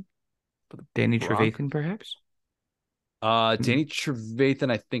Jackson. Danny Trevathan, perhaps? Danny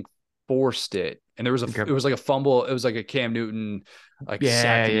Trevathan, I think, forced it. And there was it was like a fumble. It was like a Cam Newton,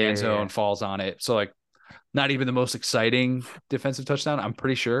 sack in the end zone, falls on it. So, like, not even the most exciting defensive touchdown, I'm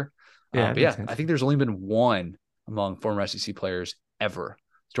pretty sure. Yeah, but yeah, I think there's only been one among former SEC players ever.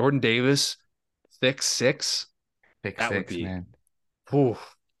 Jordan Davis, thick 6. That would be, man. Whew,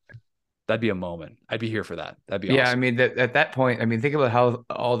 that'd be a moment. I'd be here for that. That'd be awesome. Yeah, I mean, at that point, I mean, think about how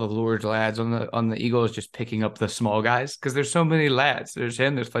all the Lures lads on the Eagles just picking up the small guys, because there's so many lads. There's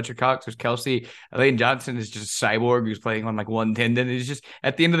him, there's Fletcher Cox, there's Kelsey. Lane Johnson is just a cyborg who's playing on like one tendon. It's just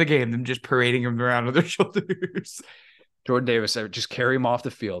at the end of the game, them just parading him around on their shoulders. Jordan Davis, just carry him off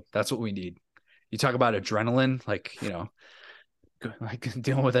the field. That's what we need. You talk about adrenaline, like, like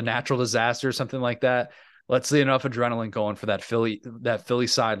dealing with a natural disaster or something like that. Let's see enough adrenaline going for that Philly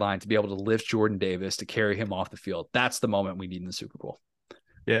sideline to be able to lift Jordan Davis to carry him off the field. That's the moment we need in the Super Bowl.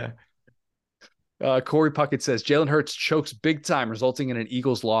 Yeah. Corey Puckett says Jalen Hurts chokes big time, resulting in an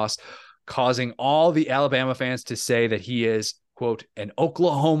Eagles loss, causing all the Alabama fans to say that he is, quote, an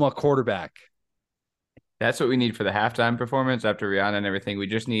Oklahoma quarterback. That's what we need for the halftime performance after Rihanna and everything. We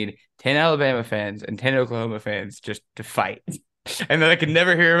just need 10 Alabama fans and 10 Oklahoma fans just to fight. And then I can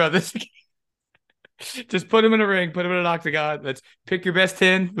never hear about this again. Just put him in a ring, put him in an octagon. Let's pick your best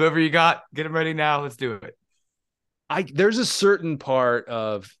 10, whoever you got, get them ready now. Let's do it. There's a certain part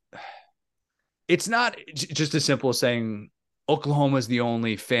of, it's not just as simple as saying Oklahoma is the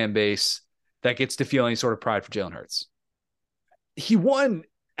only fan base that gets to feel any sort of pride for Jalen Hurts. He won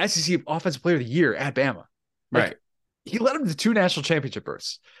SEC Offensive Player of the Year at Bama. Right. He led him to 2 national championship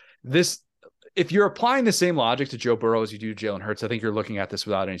berths. If you're applying the same logic to Joe Burrow as you do to Jalen Hurts, I think you're looking at this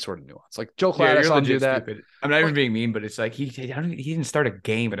without any sort of nuance. Like Joe Klatt, you're do that. Stupid. I'm not even being mean, but it's like he didn't start a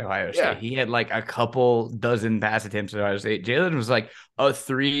game at Ohio State. He had like a couple dozen pass attempts at Ohio State. Jalen was like a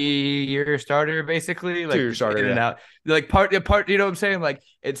 3-year starter, basically, like 2-year starter, in and out, like part. You know what I'm saying? Like,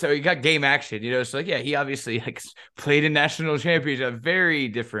 and so he got game action. You know, so like he obviously like played in national championship. Very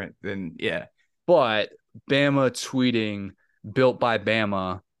different than But Bama tweeting built by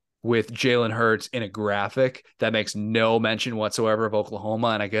Bama with Jalen Hurts in a graphic that makes no mention whatsoever of Oklahoma.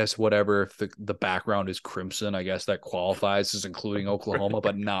 And I guess whatever, if the background is crimson, I guess that qualifies as including Oklahoma,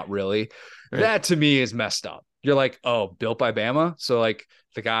 but not really. Right. That to me is messed up. You're like, oh, built by Bama. So like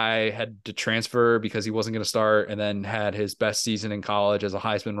the guy had to transfer because he wasn't going to start and then had his best season in college as a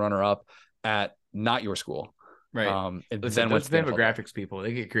Heisman runner up at not your school. Right. And Listen, then those demographics people,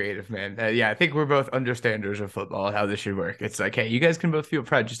 they get creative, man. I think we're both understanders of football and how this should work. It's like, hey, you guys can both feel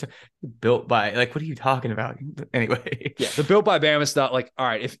proud. Just built by, like, what are you talking about? Anyway. Yeah, the built by Bama stuff. Like, all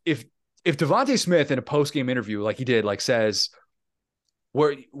right, if Devontae Smith in a post-game interview, like he did, like says,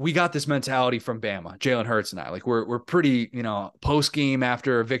 we got this mentality from Bama, Jalen Hurts and I, like we're pretty, post-game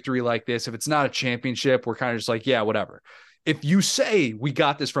after a victory like this. If it's not a championship, we're kind of just like, yeah, whatever. If you say we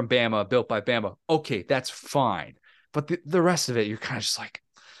got this from Bama, built by Bama, okay, that's fine. But the rest of it, you're kind of just like,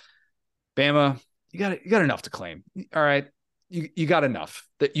 Bama, you got enough to claim. All right, you got enough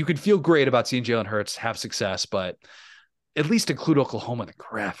that you could feel great about seeing Jalen Hurts have success, but at least include Oklahoma in the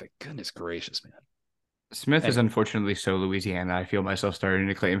graphic. Goodness gracious, man. Smith is unfortunately so Louisiana. I feel myself starting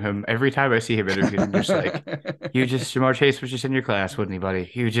to claim him every time I see him interviewed. I'm just like, Jamar Chase was just in your class, wasn't he, buddy?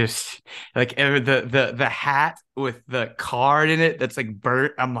 You just like the hat with the card in it that's like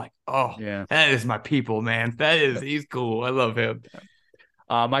burnt. I'm like, oh yeah, that is my people, man. He's cool. I love him.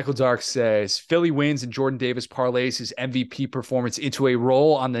 Michael Dark says Philly wins and Jordan Davis parlays his MVP performance into a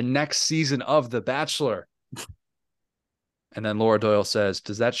role on the next season of The Bachelor. And then Laura Doyle says,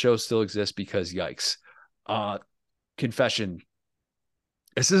 does that show still exist? Because yikes. Confession.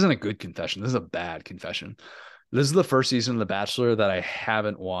 This isn't a good confession. This is a bad confession. This is the first season of The Bachelor that I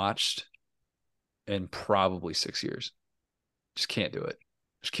haven't watched in probably 6 years. Just can't do it.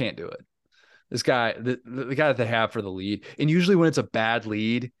 Just can't do it. This guy, the guy that they have for the lead, and usually when it's a bad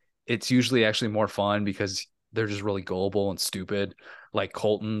lead, it's usually actually more fun because they're just really gullible and stupid. Like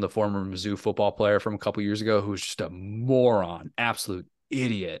Colton, the former Mizzou football player from a couple years ago, who's just a moron, absolute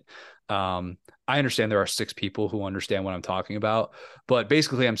idiot. I understand there are 6 people who understand what I'm talking about, but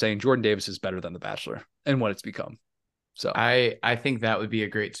basically I'm saying Jordan Davis is better than The Bachelor and what it's become. So I think that would be a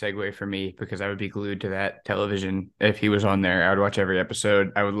great segue for me because I would be glued to that television if he was on there. I would watch every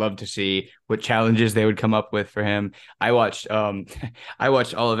episode. I would love to see what challenges they would come up with for him. I watched all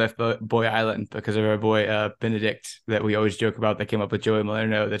of F-Boy Island because of our boy Benedict that we always joke about that came up with Joey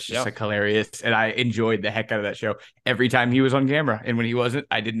Malerno. That's just like hilarious. And I enjoyed the heck out of that show every time he was on camera. And when he wasn't,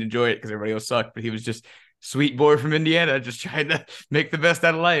 I didn't enjoy it because everybody else sucked, but he was just sweet boy from Indiana, just trying to make the best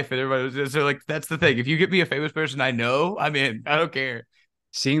out of life. And everybody was just like, that's the thing. If you get me a famous person I know, I'm in. I don't care.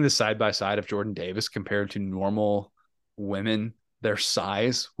 Seeing the side by side of Jordan Davis compared to normal women, their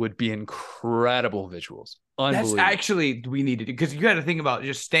size would be incredible visuals. That's actually we need to do because you got to think about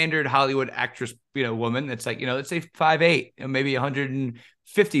just standard Hollywood actress, woman that's like, let's say 5'8", maybe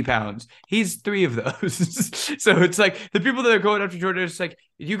 150 pounds. He's 3 of those. So it's like the people that are going after Jordan, it's like,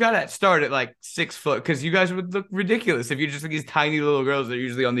 you got to start at like 6 foot because you guys would look ridiculous if you just like these tiny little girls that are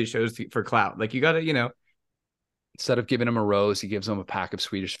usually on these shows for clout. Like you got to, Instead of giving him a rose, he gives him a pack of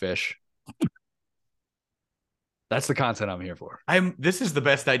Swedish fish. That's the content I'm here for. This is the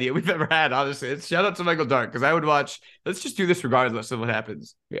best idea we've ever had, honestly. It's shout out to Michael Dark because I would watch. Let's just do this regardless of what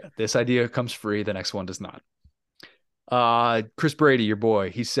happens. Yeah, this idea comes free. The next one does not. Chris Brady, your boy,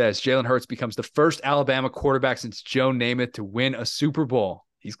 he says Jalen Hurts becomes the first Alabama quarterback since Joe Namath to win a Super Bowl.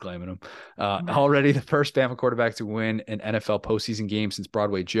 He's claiming him. Already the first Bama quarterback to win an NFL postseason game since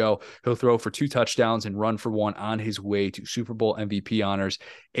Broadway Joe. He'll throw for 2 touchdowns and run for 1 on his way to Super Bowl MVP honors.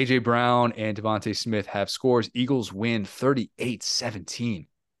 A.J. Brown and Devontae Smith have scores. Eagles win 38-17.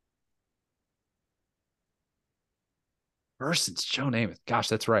 First since Joe Namath. Gosh,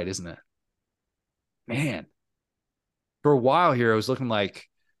 that's right, isn't it? Man. For a while here, it was looking like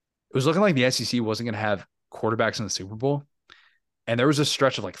the SEC wasn't going to have quarterbacks in the Super Bowl. And there was a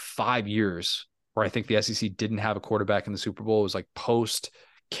stretch of like 5 years where I think the SEC didn't have a quarterback in the Super Bowl. It was like post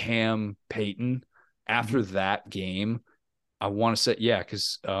Cam Payton. After that game, I want to say, yeah,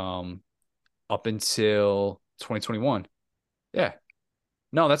 because up until 2021. Yeah.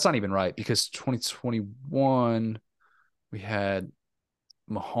 No, that's not even right, because 2021, we had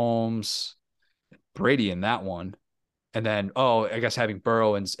Mahomes, Brady in that one. And then, I guess having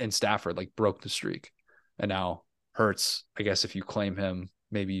Burrow and Stafford like broke the streak. And now Hurts, I guess if you claim him,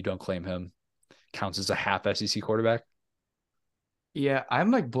 maybe you don't claim him, counts as a half SEC quarterback. Yeah,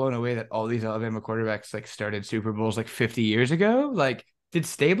 I'm like blown away that all these Alabama quarterbacks like started Super Bowls like 50 years ago. Like, did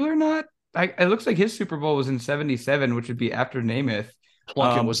Stabler not? It looks like his Super Bowl was in 77, which would be after Namath.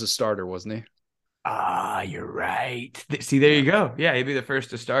 Plunkett was a starter, wasn't he? You're right. See, there you go. Yeah, he'd be the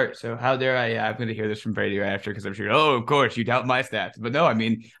first to start. So how dare I? Yeah, I'm going to hear this from Brady right after, because I'm sure, of course, you doubt my stats. But no, I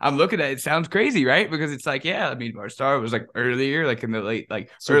mean, I'm looking at it. It sounds crazy, right? Because it's like, yeah, I mean, our star was like earlier, like in the late,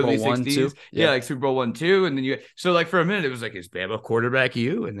 like early 60s. Yeah, like Super Bowl 1, 2. And then so like for a minute, it was like, is Bama quarterback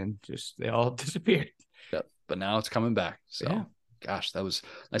you? And then just they all disappeared. Yep. But now it's coming back. So. Yeah. Gosh, that was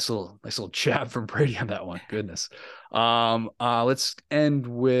nice little jab from Brady on that one. Goodness. Let's end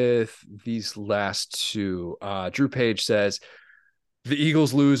with these last two. Drew Page says the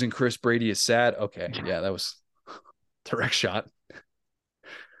Eagles lose and Chris Brady is sad. Okay, yeah, that was direct shot.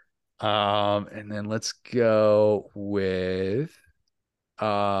 And then let's go with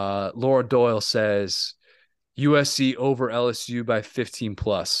Laura Doyle says USC over LSU by 15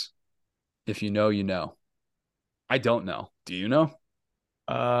 plus. If you know, you know. I don't know. Do you know?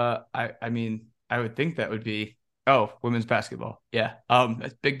 I mean, I would think that would be women's basketball. Yeah.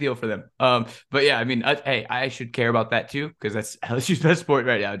 That's a big deal for them. But yeah, I mean, I should care about that too, because that's LSU's best sport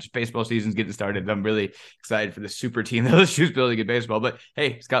right now. Just baseball season's getting started. I'm really excited for the super team that LSU's building in baseball. But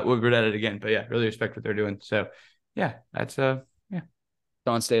hey, Scott Woodward at it again. But yeah, really respect what they're doing. So yeah, that's yeah.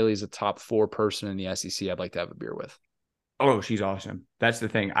 Dawn Staley is a top 4 person in the SEC I'd like to have a beer with. Oh, she's awesome. That's the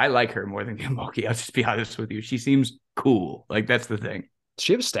thing. I like her more than Kim Mulkey. I'll just be honest with you. She seems cool. Like, that's the thing. Does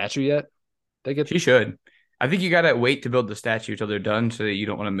she have a statue yet? She should. I think you got to wait to build the statue till they're done so that you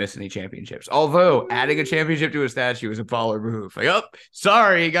don't want to miss any championships. Although adding a championship to a statue is a baller move. Like,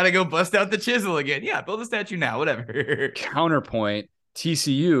 sorry, got to go bust out the chisel again. Yeah, build a statue now, whatever. Counterpoint,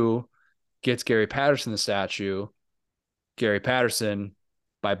 TCU gets Gary Patterson the statue. Gary Patterson,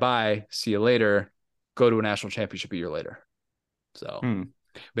 bye-bye, see you later. Go to a national championship a year later. So,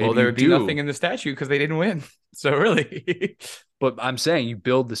 well, there would be nothing in the statue because they didn't win. So really, but I'm saying you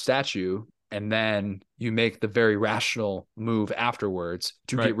build the statue and then you make the very rational move afterwards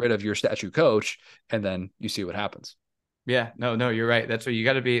to get rid of your statue coach, and then you see what happens. Yeah, no, you're right. That's what you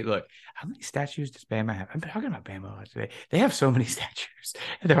got to be. Look, how many statues does Bama have? I'm talking about Bama a lot today. They have so many statues,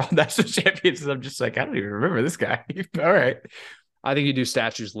 and they're all national champions. I'm just like, I don't even remember this guy. All right, I think you do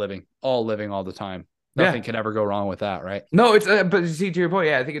statues living all the time. Nothing can ever go wrong with that, right? No, it's but see, to your point,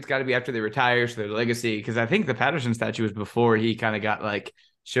 I think it's got to be after they retire, so their legacy. Because I think the Patterson statue was before he kind of got like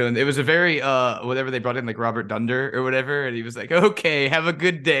shown. It was a very whatever they brought in, like Robert Dunder or whatever, and he was like, "Okay, have a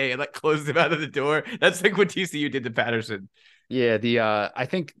good day," and like closed him out of the door. That's like what TCU did to Patterson. Yeah, I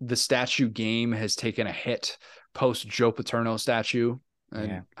think the statue game has taken a hit post Joe Paterno statue.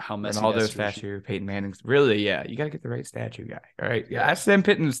 And how messy and all those statue, Peyton Manning's. Really, you got to get the right statue guy. All right, that's Sam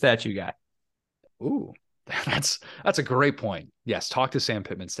Pittman, the statue guy. Ooh, that's a great point. Yes, talk to Sam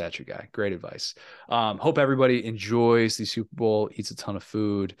Pittman, statue guy. Great advice. Hope everybody enjoys the Super Bowl, eats a ton of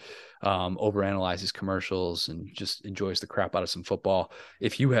food, overanalyzes commercials, and just enjoys the crap out of some football.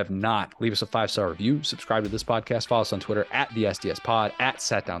 If you have not, leave us a 5-star review. Subscribe to this podcast. Follow us on Twitter at the SDS Pod, at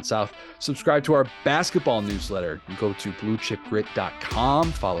SatDownSouth. Subscribe to our basketball newsletter. Go to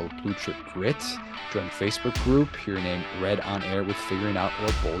BlueChipGrit.com. Follow Blue Chip Grit. Join the Facebook group. Hear your name read on air with Figuring Out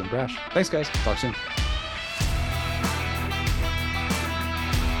or Bold and Brash. Thanks, guys. Talk soon.